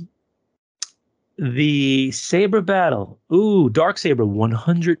 Instagram. The Saber battle. Ooh, Darksaber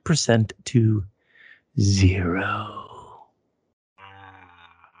 100% to 0.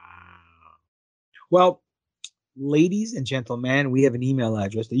 Well, ladies and gentlemen, we have an email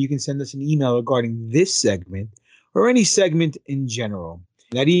address that you can send us an email regarding this segment or any segment in general.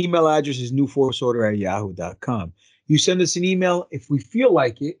 That email address is newforceorder@yahoo.com. You send us an email if we feel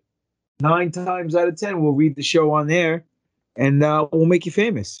like it. 9 times out of 10, we'll read the show on there and we'll make you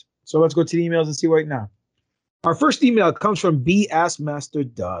famous. So let's go to the emails and see right now. Our first email comes from B. Askmaster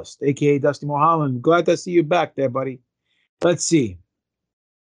Dust, a.k.a. Dusty Mulholland. Glad to see you back there, buddy. Let's see.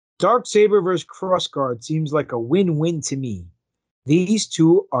 Darksaber versus Crossguard seems like a win-win to me. These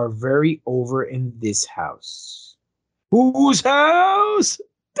two are very over in this house. Whose house?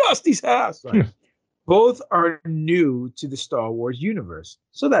 Dusty's house. Right. Both are new to the Star Wars universe,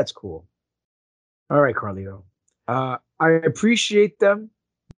 so that's cool. All right, Carlito. I appreciate them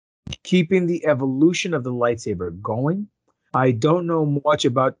keeping the evolution of the lightsaber going. I don't know much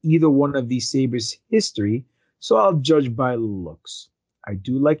about either one of these sabers' history, so I'll judge by looks. I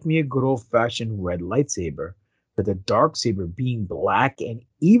do like me a good old-fashioned red lightsaber, but the Darksaber being black and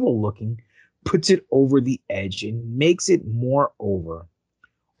evil-looking puts it over the edge and makes it more over.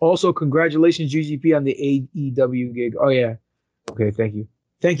 Also, congratulations, GGP, on the AEW gig. Oh, yeah. Okay, thank you.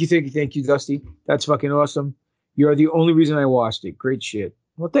 Thank you, Dusty. That's fucking awesome. You're the only reason I watched it. Great shit.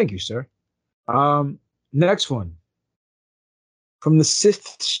 Well, thank you, sir. Next one. From the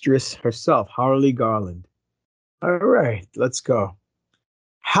Sithstress herself, Harley Garland. All right, let's go.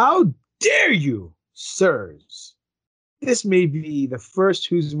 How dare you, sirs? This may be the first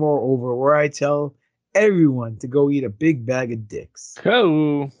Who's More Over where I tell everyone to go eat a big bag of dicks.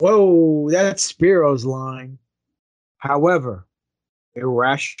 Oh. Whoa, that's Spiro's line. However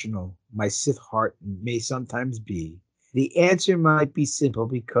irrational my Sith heart may sometimes be, the answer might be simple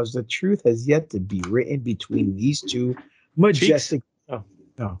because the truth has yet to be written between these two majestic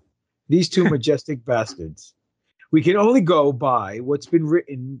these two majestic bastards. We can only go by what's been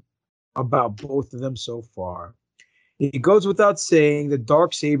written about both of them so far. It goes without saying the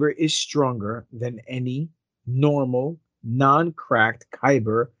Darksaber is stronger than any normal, non-cracked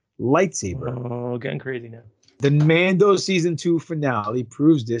Kyber lightsaber. Oh, getting crazy now. The Mando Season 2 finale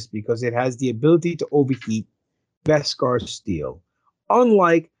proves this because it has the ability to overheat Beskar steel,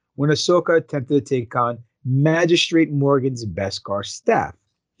 unlike when Ahsoka attempted to take on Magistrate Morgan's Beskar staff.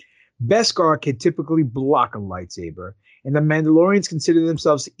 Beskar can typically block a lightsaber, and the Mandalorians consider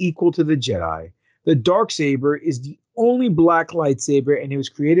themselves equal to the Jedi. The Darksaber is the only black lightsaber, and it was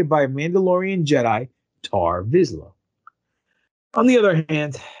created by a Mandalorian Jedi, Tar Vizsla. On the other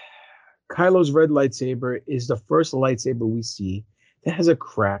hand, Kylo's red lightsaber is the first lightsaber we see that has a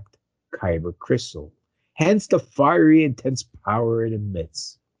cracked Kyber crystal, hence the fiery, intense power it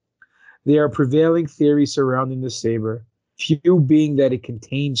emits. There are prevailing theories surrounding the saber, few being that it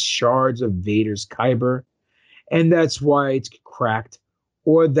contains shards of Vader's Kyber, and that's why it's cracked,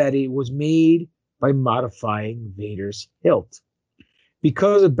 or that it was made by modifying Vader's hilt.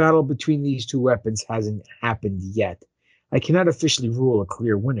 Because a battle between these two weapons hasn't happened yet, I cannot officially rule a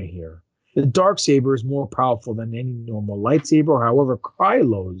clear winner here. The Darksaber is more powerful than any normal lightsaber, however,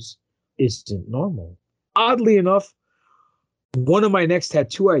 Kylo's isn't normal. Oddly enough, one of my next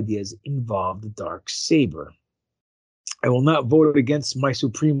tattoo ideas involved the Darksaber. I will not vote against my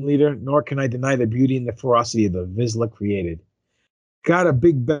supreme leader, nor can I deny the beauty and the ferocity of the Vizsla created. Got a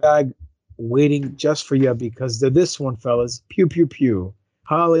big bag waiting just for you because of this one, fellas. Pew, pew, pew.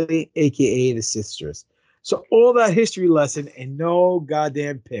 Holly, aka the sisters. So all that history lesson and no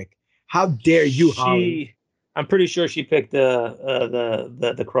goddamn pick. How dare you, Holly? I'm pretty sure she picked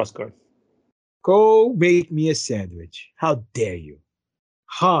the cross guard. Go make me a sandwich. How dare you?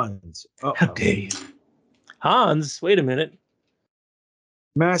 Hans. Uh-oh. How dare you? Hans, wait a minute.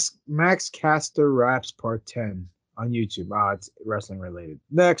 Max Caster Raps Part 10 on YouTube. It's wrestling related.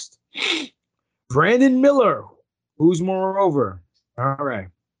 Next, Brandon Miller. Who's moreover? All right.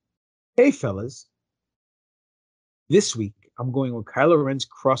 Hey, fellas. This week, I'm going with Kylo Ren's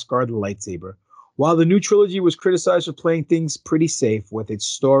crossguard lightsaber. While the new trilogy was criticized for playing things pretty safe with its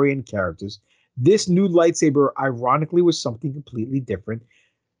story and characters, this new lightsaber ironically was something completely different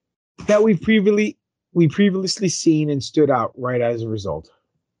that we previously seen and stood out right as a result.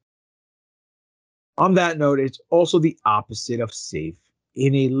 On that note, it's also the opposite of safe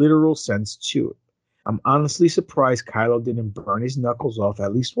in a literal sense too. I'm honestly surprised Kylo didn't burn his knuckles off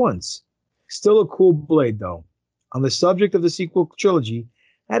at least once. Still a cool blade though. On the subject of the sequel trilogy,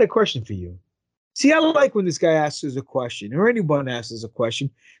 I had a question for you. See, I like when this guy asks us a question, or anyone asks us a question,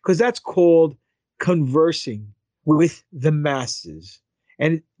 because that's called conversing with the masses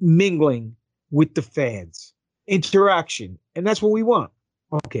and mingling with the fans. Interaction. And that's what we want.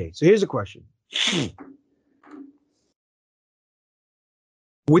 Okay, so here's a question.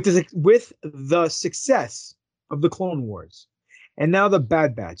 With the success of the Clone Wars and now the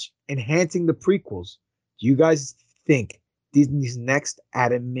Bad Batch enhancing the prequels, do you guys think Disney's next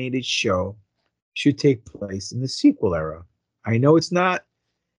animated show should take place in the sequel era? I know it's not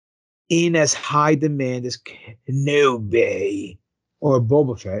in as high demand as Kenobi or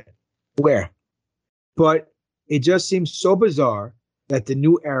Boba Fett, but it just seems so bizarre that the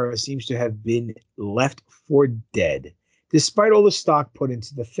new era seems to have been left for dead, despite all the stock put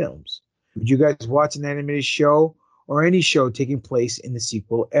into the films. Would you guys watch an animated show or any show taking place in the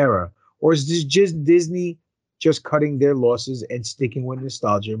sequel era? Or is this just Disney just cutting their losses and sticking with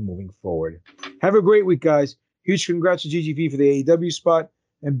nostalgia moving forward? Have a great week, guys. Huge congrats to GGP for the AEW spot,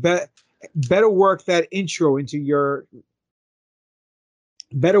 and better work that into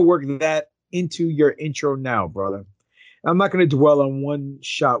your intro now, brother. I'm not going to dwell on one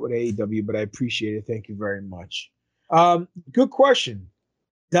shot with AEW, but I appreciate it. Thank you very much. Good question.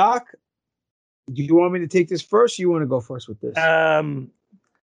 Doc, do you want me to take this first, or you want to go first with this?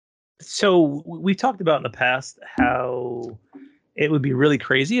 So we talked about in the past how it would be really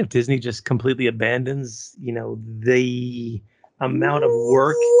crazy if Disney just completely abandons, the amount of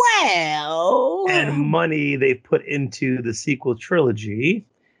work and money they put into the sequel trilogy,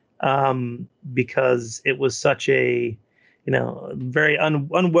 because it was such a, very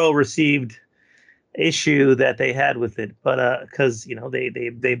unwell received issue that they had with it. But because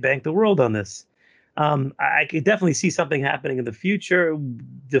they banked the world on this. I could definitely see something happening in the future.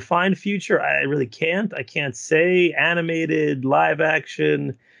 Defined future, I really can't. I can't say animated, live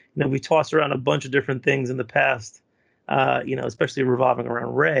action. We tossed around a bunch of different things in the past. Especially revolving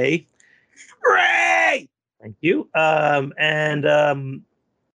around Rey. Thank you. I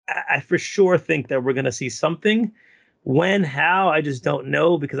for sure think that we're going to see something. When, how, I just don't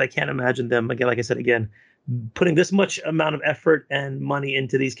know, because I can't imagine them, again, like I said, putting this much amount of effort and money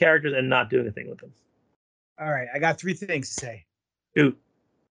into these characters and not doing a thing with them. All right, I got 3 things to say. Shoot.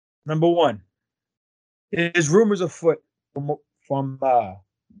 Number 1, there's rumors afoot from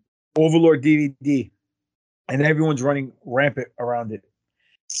Overlord DVD, and everyone's running rampant around it,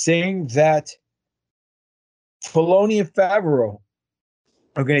 saying that Filoni and Favreau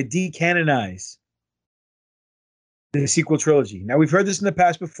are going to decanonize the sequel trilogy. Now, we've heard this in the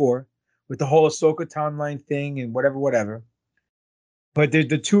past before with the whole Ahsoka timeline thing and whatever. But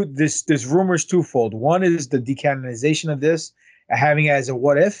this rumor is twofold. One is the decanonization of this, having it as a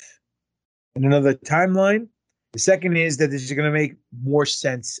what if in another timeline. The second is that this is going to make more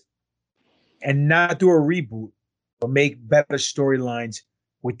sense and not do a reboot, but make better storylines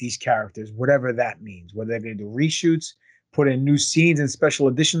with these characters, whatever that means. Whether they're going to do reshoots, put in new scenes and special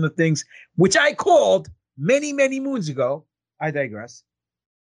edition of things, which I called many, many moons ago. I digress.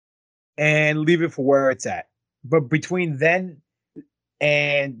 And leave it for where it's at. But between then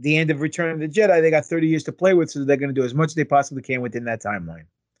and the end of Return of the Jedi, they got 30 years to play with, so they're going to do as much as they possibly can within that timeline.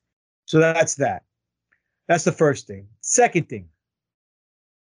 So that's that. That's the first thing. Second thing,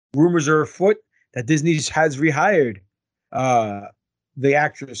 rumors are afoot that Disney has rehired the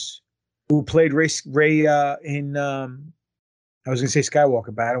actress who played Rey in, I was going to say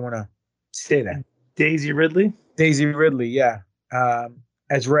Skywalker, but I don't want to say that. Daisy Ridley? Daisy Ridley, yeah.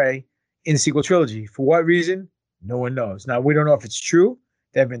 As Rey in the sequel trilogy. For what reason? No one knows. Now, we don't know if it's true.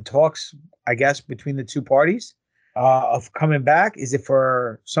 There have been talks, I guess, between the two parties. of coming back? Is it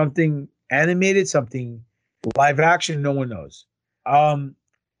for something animated, something live action? No one knows.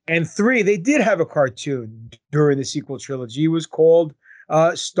 And 3, they did have a cartoon during the sequel trilogy. It was called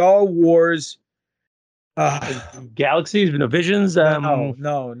Star Wars. Galaxies, Visions. No.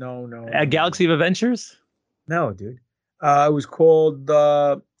 A Galaxy of Adventures. No, dude. It was called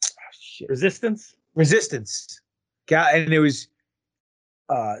Resistance. And it was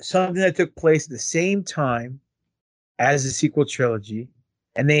something that took place at the same time as the sequel trilogy,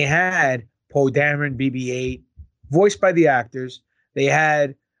 and they had Poe Dameron, BB-8, voiced by the actors. They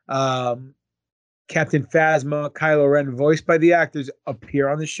had Captain Phasma, Kylo Ren, voiced by the actors, appear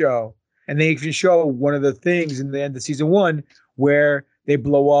on the show. And they even show one of the things in the end of season 1 where they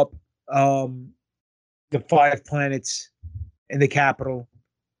blow up the 5 planets in the capital,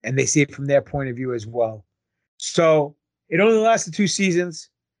 and they see it from their point of view as well. So it only lasted 2 seasons.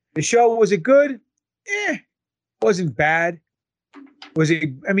 The show, was it good? Wasn't bad. Was it?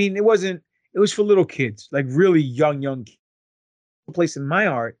 I mean, it wasn't. It was for little kids, like really young kids. Place in my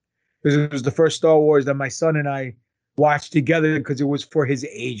heart because it was the first Star Wars that my son and I watched together because it was for his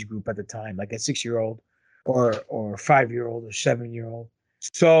age group at the time, like a 6-year-old or 5-year-old or 7-year-old.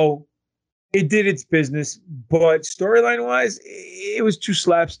 So it did its business, but storyline wise, it was too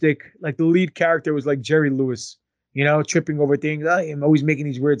slapstick. Like the lead character was like Jerry Lewis, tripping over things. I'm always making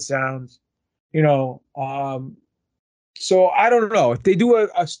these weird sounds, So I don't know if they do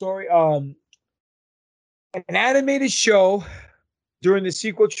a story, an animated show during the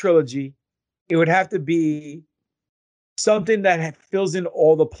sequel trilogy. It would have to be something that fills in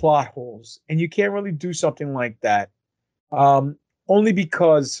all the plot holes, and you can't really do something like that, only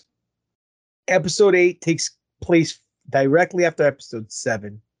because Episode 8 takes place directly after Episode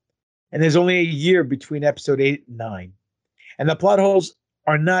 7, and there's only a year between Episode 8 and 9, and the plot holes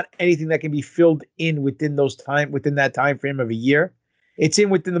are not anything that can be filled in within that time frame of a year. It's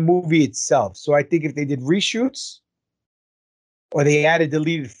within the movie itself. So I think if they did reshoots or they added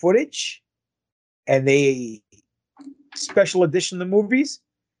deleted footage and they special edition the movies,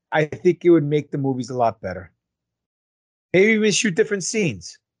 I think it would make the movies a lot better. Maybe even shoot different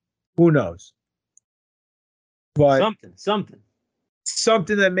scenes. Who knows? But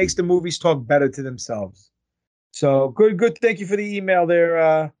something that makes the movies talk better to themselves. So good. Thank you for the email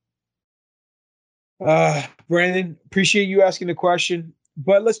there, Brandon. Appreciate you asking the question.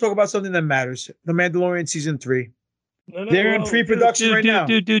 But let's talk about something that matters. The Mandalorian season 3. They're in pre-production right now.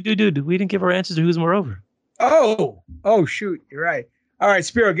 Dude. We didn't give our answers to who's more over. Oh, shoot. You're right. All right,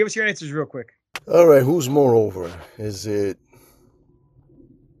 Spiro, give us your answers real quick. All right, who's more over? Is it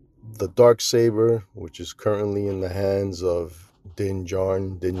the Darksaber, which is currently in the hands of Din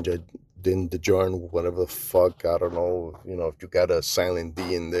Djarin, whatever the fuck, I don't know. If you got a silent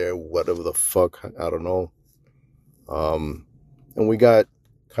D in there, whatever the fuck, I don't know. And we got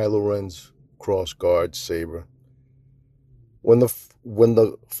Kylo Ren's crossguard saber. When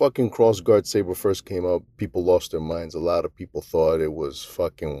the fucking crossguard saber first came out, people lost their minds. A lot of people thought it was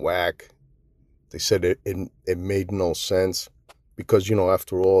fucking whack. They said it made no sense because,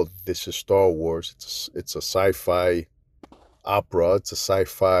 after all, this is Star Wars. It's a sci-fi opera. It's a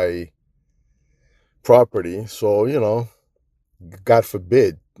sci-fi property. So, God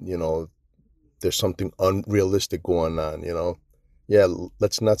forbid, there's something unrealistic going on, Yeah,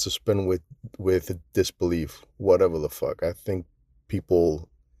 let's not suspend with disbelief, whatever the fuck. I think people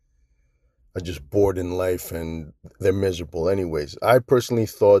are just bored in life and they're miserable anyways. I personally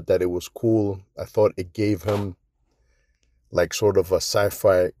thought that it was cool. I thought it gave him like sort of a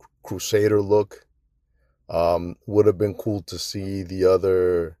sci-fi crusader look. Would have been cool to see the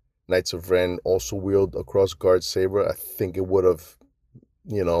other Knights of Ren also wield a crossguard saber. I think it would have,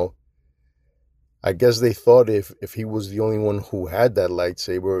 I guess they thought if he was the only one who had that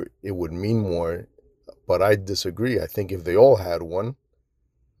lightsaber, it would mean more. But I disagree. I think if they all had one,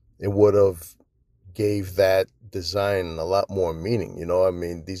 it would have gave that design a lot more meaning.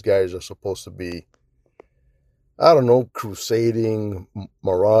 These guys are supposed to be, I don't know, crusading,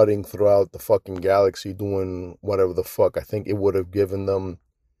 marauding throughout the fucking galaxy, doing whatever the fuck. I think it would have given them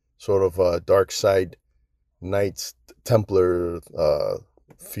sort of a dark side Knights Templar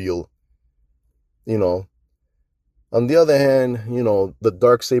feel. On the other hand, the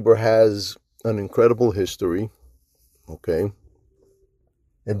Darksaber has an incredible history. Okay.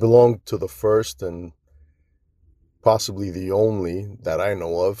 It belonged to the first and possibly the only that I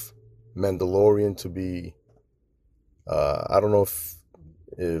know of Mandalorian to be, I don't know if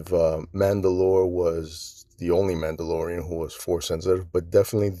Mandalore was the only Mandalorian who was Force sensitive, but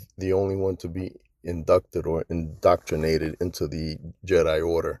definitely the only one to be inducted or indoctrinated into the Jedi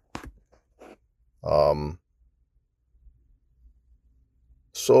Order.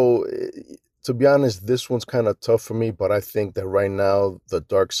 So, to be honest, this one's kind of tough for me, but I think that right now the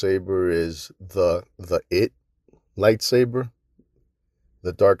Darksaber is the it lightsaber.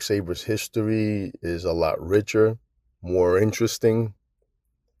 The Darksaber's history is a lot richer, more interesting.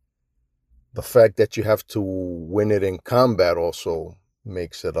 The fact that you have to win it in combat also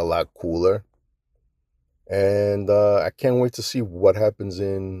makes it a lot cooler. And I can't wait to see what happens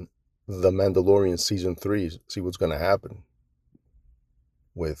in The Mandalorian Season 3, see what's going to happen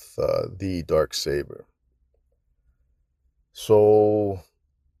with the Darksaber. So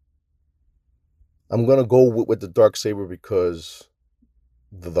I'm going to go with the Darksaber because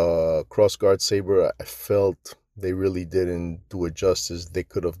the Crossguard Saber, I felt they really didn't do it justice. They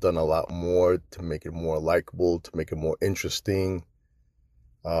could have done a lot more to make it more likable, to make it more interesting.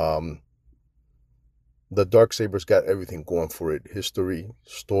 The Darksaber's got everything going for it. History,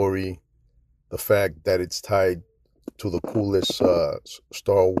 story, the fact that it's tied to the coolest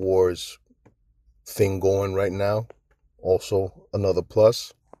Star Wars thing going right now. Also another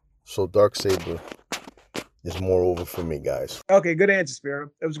plus. So Darksaber is more over for me, guys. Okay, good answer, Spiro.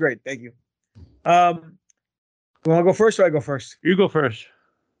 That was great. Thank you. You want to go first or I go first? You go first.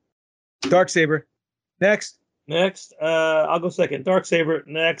 Darksaber. Next. I'll go second. Darksaber.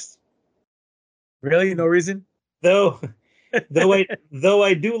 Next. Really? No reason? Though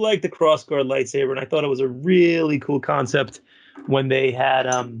I do like the Crossguard lightsaber, and I thought it was a really cool concept when they had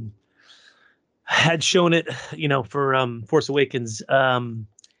shown it, for Force Awakens.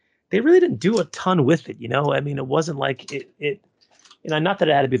 They really didn't do a ton with it, I mean, it wasn't like it not that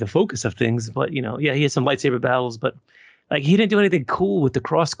it had to be the focus of things, but he had some lightsaber battles, but like he didn't do anything cool with the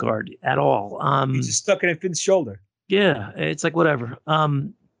Crossguard at all. He just stuck it in Finn's shoulder. Yeah, it's like whatever.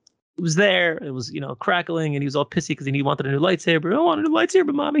 It was there. It was, crackling, and he was all pissy because he wanted a new lightsaber. I want a new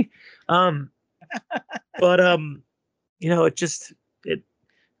lightsaber, mommy. But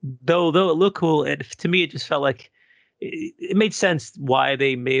though it looked cool, to me it just felt like it made sense why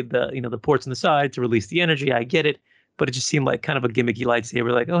they made the the ports on the side to release the energy. I get it, but it just seemed like kind of a gimmicky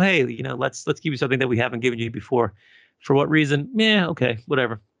lightsaber. Like, oh hey, let's give you something that we haven't given you before. For what reason? Yeah, okay,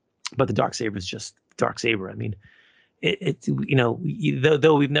 whatever. But the Darksaber is just Darksaber. I mean,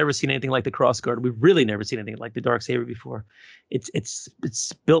 though we've never seen anything like the Crossguard, we've really never seen anything like the Darksaber before. It's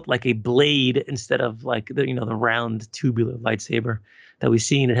built like a blade instead of like the round tubular lightsaber that we've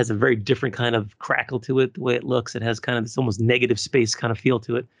seen. It has a very different kind of crackle to it, the way it looks. It has kind of this almost negative space kind of feel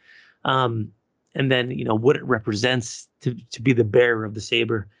to it. And then what it represents to be the bearer of the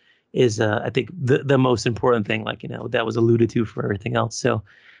saber is I think the most important thing, that was alluded to for everything else. So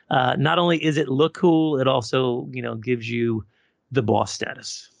not only is it look cool, it also, gives you the boss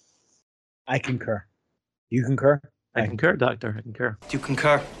status. I concur. You concur? I concur, Doctor. I concur. Do you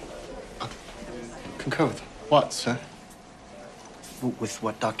concur? Concur with what, sir? With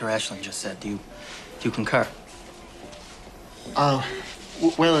what Dr. Ashland just said. Do you concur? Well,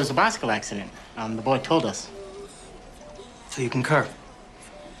 there was a bicycle accident. The boy told us. So you concur?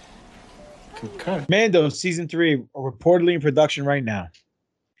 Concur. Mando Season 3 are reportedly in production right now.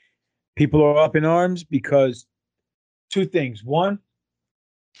 People are up in arms because two things. One,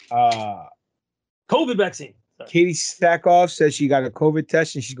 COVID vaccine. Sorry. Katie Sackhoff says she got a COVID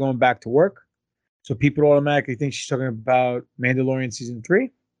test and she's going back to work. So people automatically think she's talking about Mandalorian Season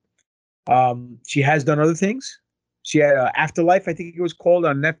 3. She has done other things. She had Afterlife, I think it was called,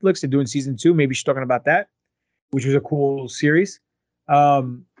 on Netflix. They're doing Season 2. Maybe she's talking about that, which was a cool series.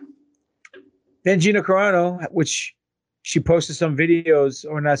 Then Gina Carano, which she posted some videos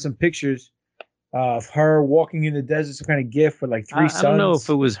or not some pictures of her walking in the desert, some kind of gif with like three sons. I don't know if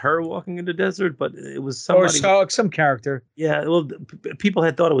it was her walking in the desert, but it was somebody. Or some character. Yeah, well, people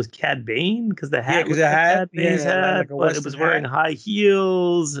had thought it was Cad Bane because the hat was Cad Bane's hat, like but it was wearing high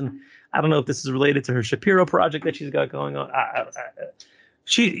heels. And I don't know if this is related to her Shapiro project that she's got going on. I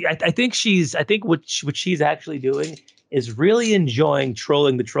think what she's actually doing is really enjoying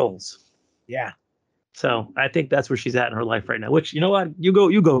trolling the trolls. Yeah. So I think that's where she's at in her life right now, which, you know what? You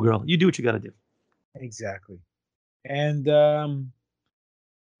go, girl. You do what you got to do. Exactly. And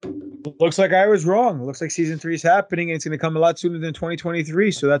looks like I was wrong. It looks like Season 3 is happening, and it's going to come a lot sooner than 2023.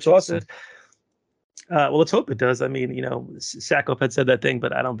 So that's awesome. Well, let's hope it does. I mean, Sackhoff had said that thing,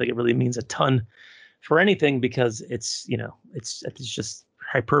 but I don't think it really means a ton for anything because it's just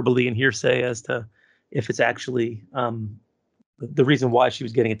hyperbole and hearsay as to if it's actually the reason why she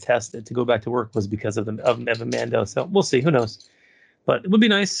was getting it tested to go back to work was because of Mando. So we'll see. Who knows? But it would be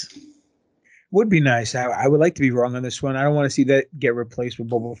nice. Would be nice. I would like to be wrong on this one. I don't want to see that get replaced with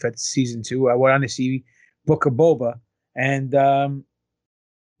Boba Fett Season 2. I want to see Book of Boba and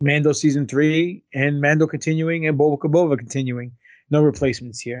Mando Season 3 and Mando continuing and Boba continuing. No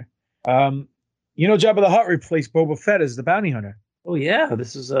replacements here. Jabba the Hutt replaced Boba Fett as the bounty hunter. Oh yeah,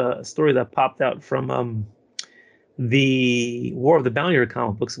 this is a story that popped out from the War of the Bounty Hunter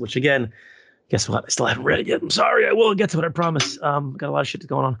comic books, which again, guess what? I still haven't read it yet. I'm sorry. I will get to it. I promise. Got a lot of shit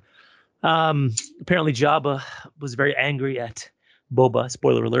going on. Apparently Jabba was very angry at Boba,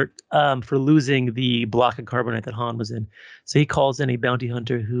 spoiler alert, for losing the block of carbonite that Han was in. So he calls in a bounty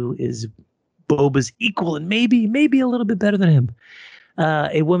hunter who is Boba's equal and maybe a little bit better than him.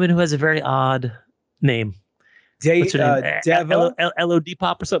 A woman who has a very odd name. What's her name? Deva? LOD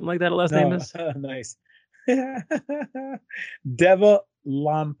Pop or something like that. Her last name is? Nice. Deva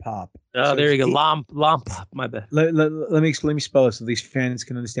Lompop. Oh, so there you go. Lompop. My bad. Let me spell it so these fans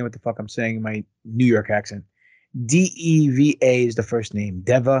can understand what the fuck I'm saying in my New York accent. Deva is the first name.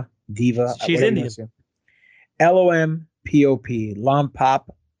 Diva. She's Indian. Lompop.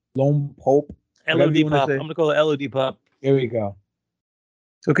 Lompop. LOD Pop. I'm gonna call it LOD Pop. Here we go.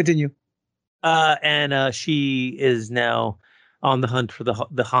 So continue. And she is now on the hunt for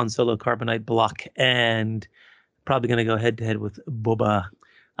the Han Solo carbonite block, and probably going to go head to head with Boba.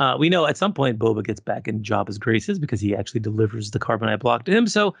 We know at some point Boba gets back in Jabba's graces because he actually delivers the carbonite block to him.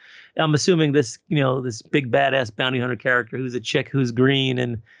 So I'm assuming this big badass bounty hunter character who's a chick who's green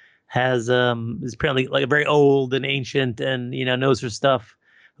and has is apparently like very old and ancient and knows her stuff.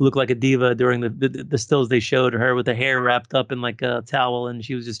 Who looked like a diva during the stills they showed her with her hair wrapped up in like a towel, and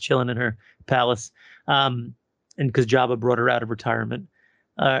she was just chilling in her palace. And because Jabba brought her out of retirement,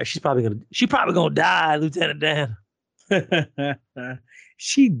 she's probably gonna die, Lieutenant Dan.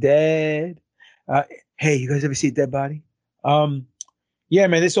 She dead. Hey, you guys ever see a dead body? Yeah,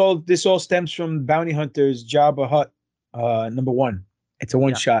 man. This all stems from Bounty Hunters Jabba Hutt #1. It's a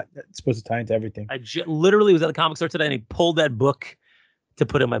one shot. It's supposed to tie into everything. I literally was at the comic store today, and he pulled that book to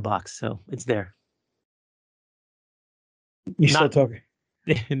put in my box, so it's there. You still talking?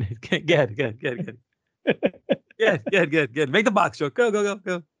 Good. Good. Make the box joke. Go.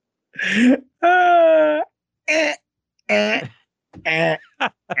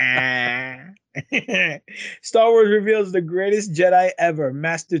 Star Wars reveals the greatest Jedi ever,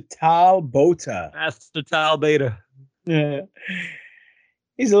 Master Tal Bota. Master Tal Beta. Yeah.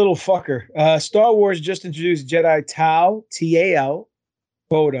 He's a little fucker. Star Wars just introduced Jedi Tal, Tal,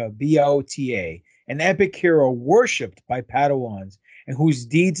 Bota, Bota, an epic hero worshipped by Padawans and whose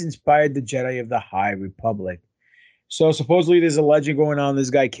deeds inspired the Jedi of the High Republic. So supposedly there's a legend going on. This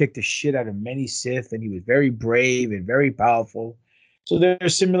guy kicked the shit out of many Sith, and he was very brave and very powerful. So they're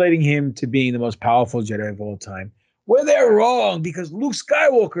simulating him to being the most powerful Jedi of all time. Well, they're wrong, because Luke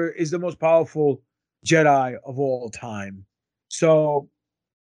Skywalker is the most powerful Jedi of all time. So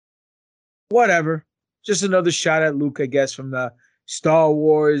whatever. Just another shot at Luke, I guess, from the Star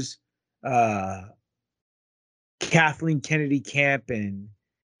Wars Kathleen Kennedy camp and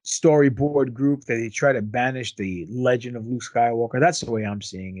storyboard group that they try to banish the legend of Luke Skywalker. That's the way I'm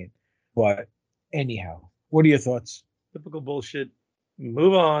seeing it. But anyhow, what are your thoughts? Typical bullshit.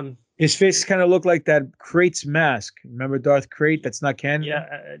 Move on. His face kind of looked like that Krait's mask. Remember Darth Krayt? That's not canon. Yeah,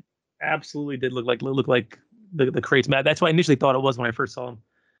 it absolutely did look like the Krait's mask. That's what I initially thought it was when I first saw him.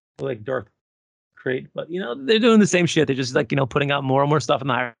 Like Darth Krayt. But they're doing the same shit. They're just putting out more and more stuff in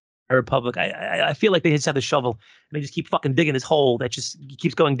the High Republic. I feel like they just have the shovel and they just keep fucking digging this hole that just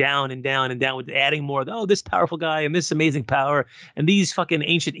keeps going down and down and down with adding more. Oh, this powerful guy and this amazing power and these fucking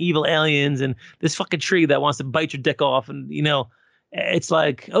ancient evil aliens and this fucking tree that wants to bite your dick off. And it's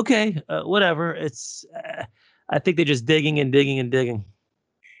like, okay, whatever. It's I think they're just digging and digging and digging.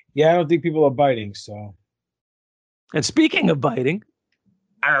 Yeah, I don't think people are biting. So, and speaking of biting,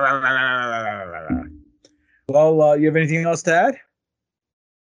 well, you have anything else to add?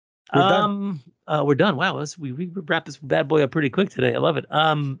 We're done. Wow, we wrapped this bad boy up pretty quick today. I love it.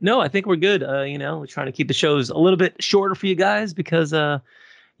 No, I think we're good. We're trying to keep the shows a little bit shorter for you guys because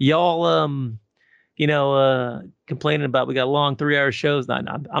y'all complaining about we got long 3-hour shows. No,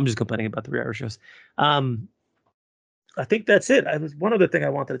 I'm just complaining about 3-hour shows. I think that's it. There's one other thing I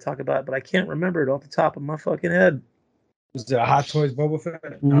wanted to talk about, but I can't remember it off the top of my fucking head. Was it a Hot Toys Boba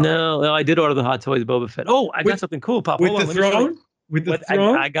Fett? No, I did order the Hot Toys Boba Fett. Oh, I got something cool, Pop. With the throne? With the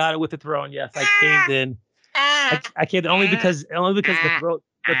throne? I got it with the throne. Yes, I caved in. I can't only because the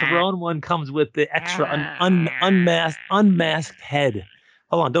throne one comes with the extra unmasked head.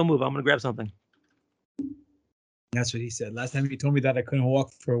 Hold on, don't move. I'm gonna grab something. That's what he said. Last time he told me that I couldn't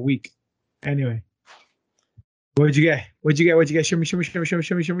walk for a week. Anyway. What'd you get? Show me.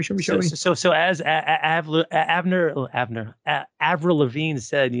 So as Avril Lavigne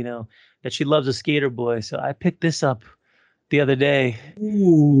said, that she loves a skater boy. So I picked this up the other day.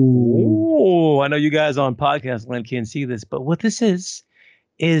 Ooh. I know you guys on podcast land can't see this, but what this is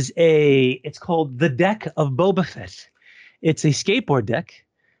it's called the deck of Boba Fett. It's a skateboard deck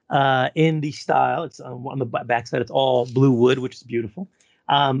in the style. It's on the backside. It's all blue wood, which is beautiful.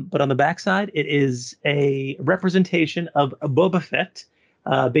 But on the backside, it is a representation of a Boba Fett,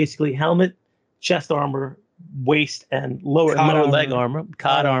 basically helmet, chest armor, waist, and lower leg armor,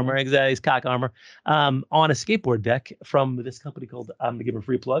 cod armor, exactly, cock armor, on a skateboard deck from this company called, I'm going to give them a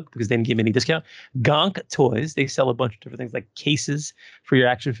free plug because they didn't give me any discount, Gonk Toys. They sell a bunch of different things like cases for your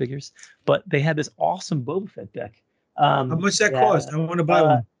action figures, but they had this awesome Boba Fett deck. How much that cost? I want to buy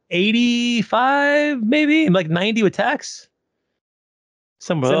one. 85, maybe, like 90 with tax.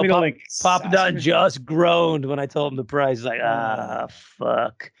 Somewhere. Send me the link. Papa Don just groaned when I told him the price. He's like,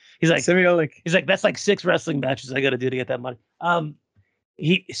 fuck. He's like, send me the link. He's like, that's like 6 wrestling matches I got to do to get that money. Yeah,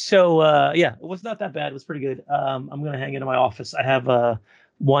 it was not that bad. It was pretty good. I'm going to hang it in my office. I have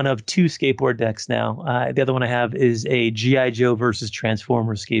one of 2 skateboard decks now. The other one I have is a G.I. Joe versus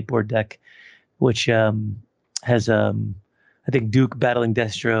Transformers skateboard deck, which has, I think, Duke battling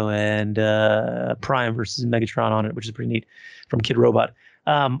Destro and Prime versus Megatron on it, which is pretty neat, from Kid Robot.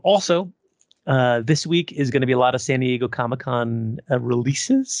 Also, this week is going to be a lot of San Diego Comic-Con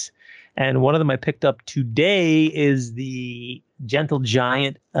releases. And one of them I picked up today is the Gentle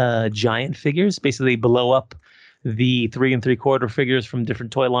Giant giant figures. Basically, blow up the 3 3/4 figures from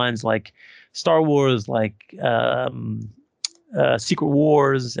different toy lines like Star Wars, like Secret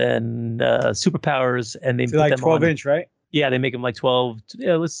Wars, and Superpowers. And they put like them 12 on. inch, right? Yeah, they make them like 12.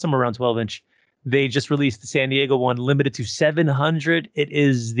 Yeah, let's somewhere around 12 inch. They just released the San Diego one, limited to 700. It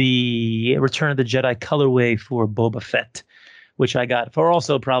is the Return of the Jedi colorway for Boba Fett, which I got for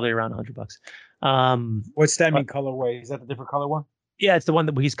also probably around $100. What's that mean, colorway? Is that the different color one? Yeah, it's the one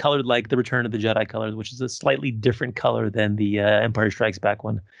that he's colored like the Return of the Jedi colors, which is a slightly different color than the Empire Strikes Back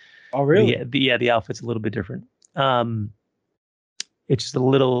one. Oh, really? The outfit's a little bit different. It's just a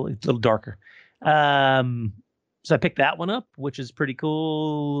little darker. So I picked that one up, which is pretty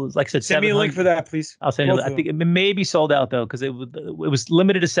cool. Like I said, send me a link for that, please. I'll send you. I think it may be sold out though, because it was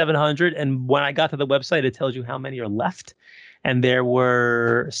limited to 700. And when I got to the website, it tells you how many are left, and there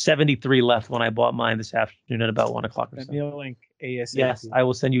were 73 left when I bought mine this afternoon at about 1 o'clock or so. Send me a link ASAP. Yes, I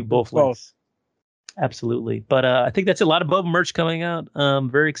will send you both links. Absolutely. But I think that's a lot of Boba merch coming out.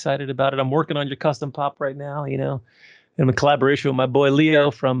 Very excited about it. I'm working on your custom pop right now. I'm in collaboration with my boy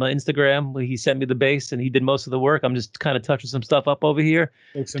Leo from Instagram. He sent me the base and he did most of the work. I'm just kind of touching some stuff up over here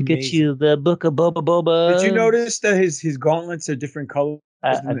to get you the book of Boba. Did you notice that his gauntlets are different colors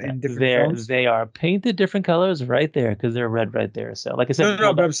in different films? They are painted different colors right there because they're red right there. So like I said,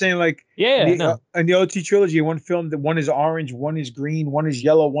 no, but I'm saying like in the OT trilogy, one film that one is orange, one is green, one is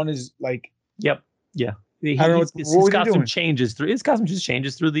yellow, one is like yeah. I don't know his costume changes through. His costume just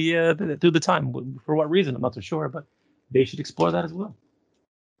changes through the time. For what reason? I'm not so sure, but they should explore that as well.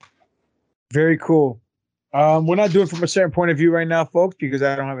 Very cool. We're not doing from a certain point of view right now, folks, because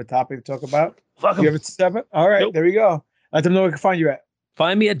I don't have a topic to talk about. You have a separate? All right, There we go. Let them know where we can find you at.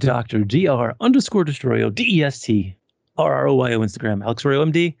 Find me at Dr. Dr_Destroyo, DESTRROYO Instagram, Alex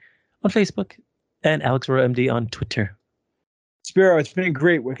Royo MD on Facebook, and Alex Royo MD on Twitter. Spiro, it's been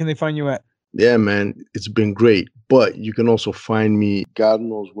great. Where can they find you at? Yeah, man, it's been great. But you can also find me, God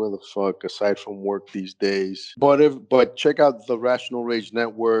knows where the fuck, aside from work these days. But check out the Rational Rage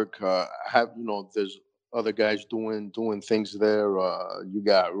Network. There's other guys doing things there. You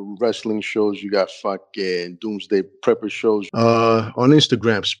got wrestling shows. You got fucking Doomsday Prepper shows. On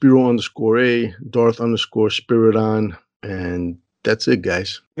Instagram, Spiro_A, Darth_Spiridon, and that's it,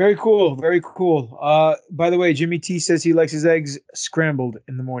 guys. Very cool. Very cool. By the way, Jimmy T says he likes his eggs scrambled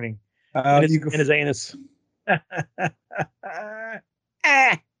in the morning. In his anus.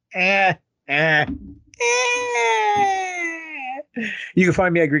 You can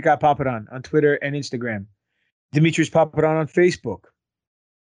find me at Greek God Papadon on Twitter and Instagram. Demetrius Papadon on Facebook.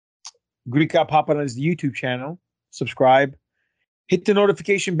 Greek God Papadon is the YouTube channel. Subscribe. Hit the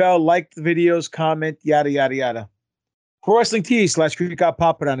notification bell. Like the videos. Comment. Yada, yada, yada. Pro Wrestling Tees / Greek God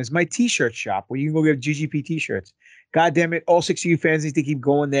Papadon is my t-shirt shop where you can go get GGP t-shirts. God damn it. All 6 of you fans need to keep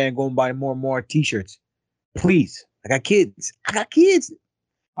going there and go and buy more and more t-shirts. Please. I got kids. You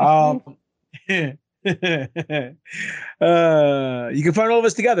can find all of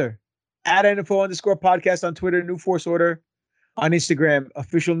us together at NFO_podcast on Twitter, New Force Order on Instagram,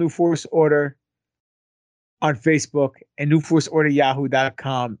 official New Force Order on Facebook, and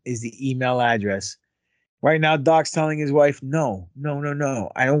newforceorderyahoo.com is the email address. Right now, Doc's telling his wife, no.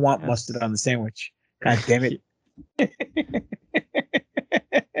 I don't want mustard on the sandwich. God damn it.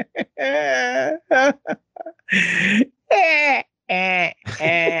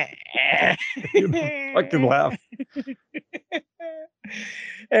 Fucking laugh.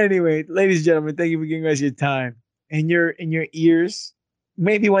 Anyway, ladies and gentlemen, thank you for giving us your time and your ears.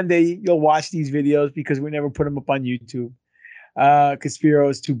 Maybe one day you'll watch these videos because we never put them up on YouTube. Because Spiro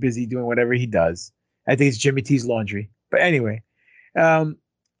is too busy doing whatever he does. I think it's Jimmy T's laundry. But anyway,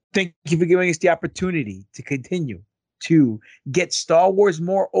 thank you for giving us the opportunity to continue to get Star Wars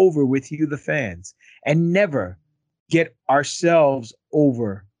more over with you, the fans, and never get ourselves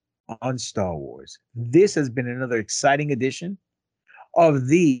over on Star Wars. This has been another exciting edition of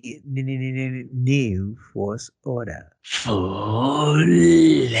the New Force Order. For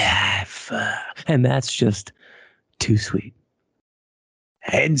life. And that's just too sweet.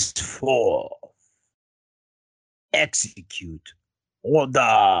 Henceforth, execute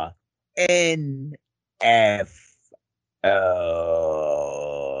Order NFO.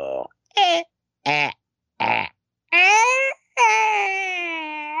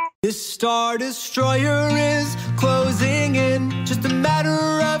 This Star Destroyer is closing in, just a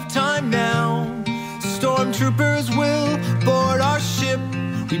matter of time now. Stormtroopers will board our ship,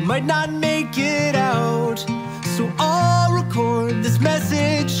 we might not make it out. So I'll record this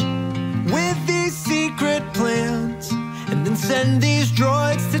message with these secret plans, and then send these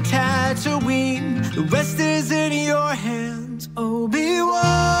droids to Tatooine. The rest is in your hands, Obi-Wan.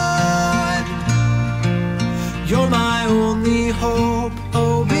 You're my only hope,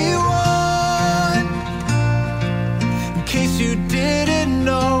 Obi-Wan. In case you didn't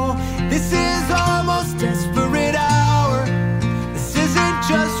know, this is our most desperate hour. This isn't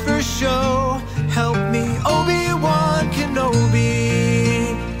just for show. Help me, Obi-Wan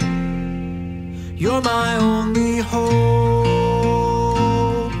Kenobi. You're my only hope.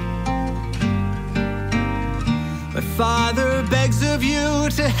 My father begs of you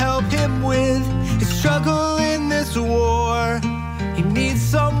to help him with his struggle in this war. He needs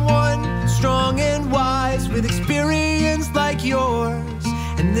someone strong and wise with experience like yours.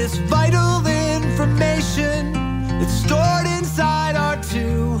 And this vital information that's stored inside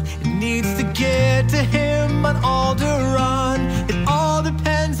R2, it needs to get to him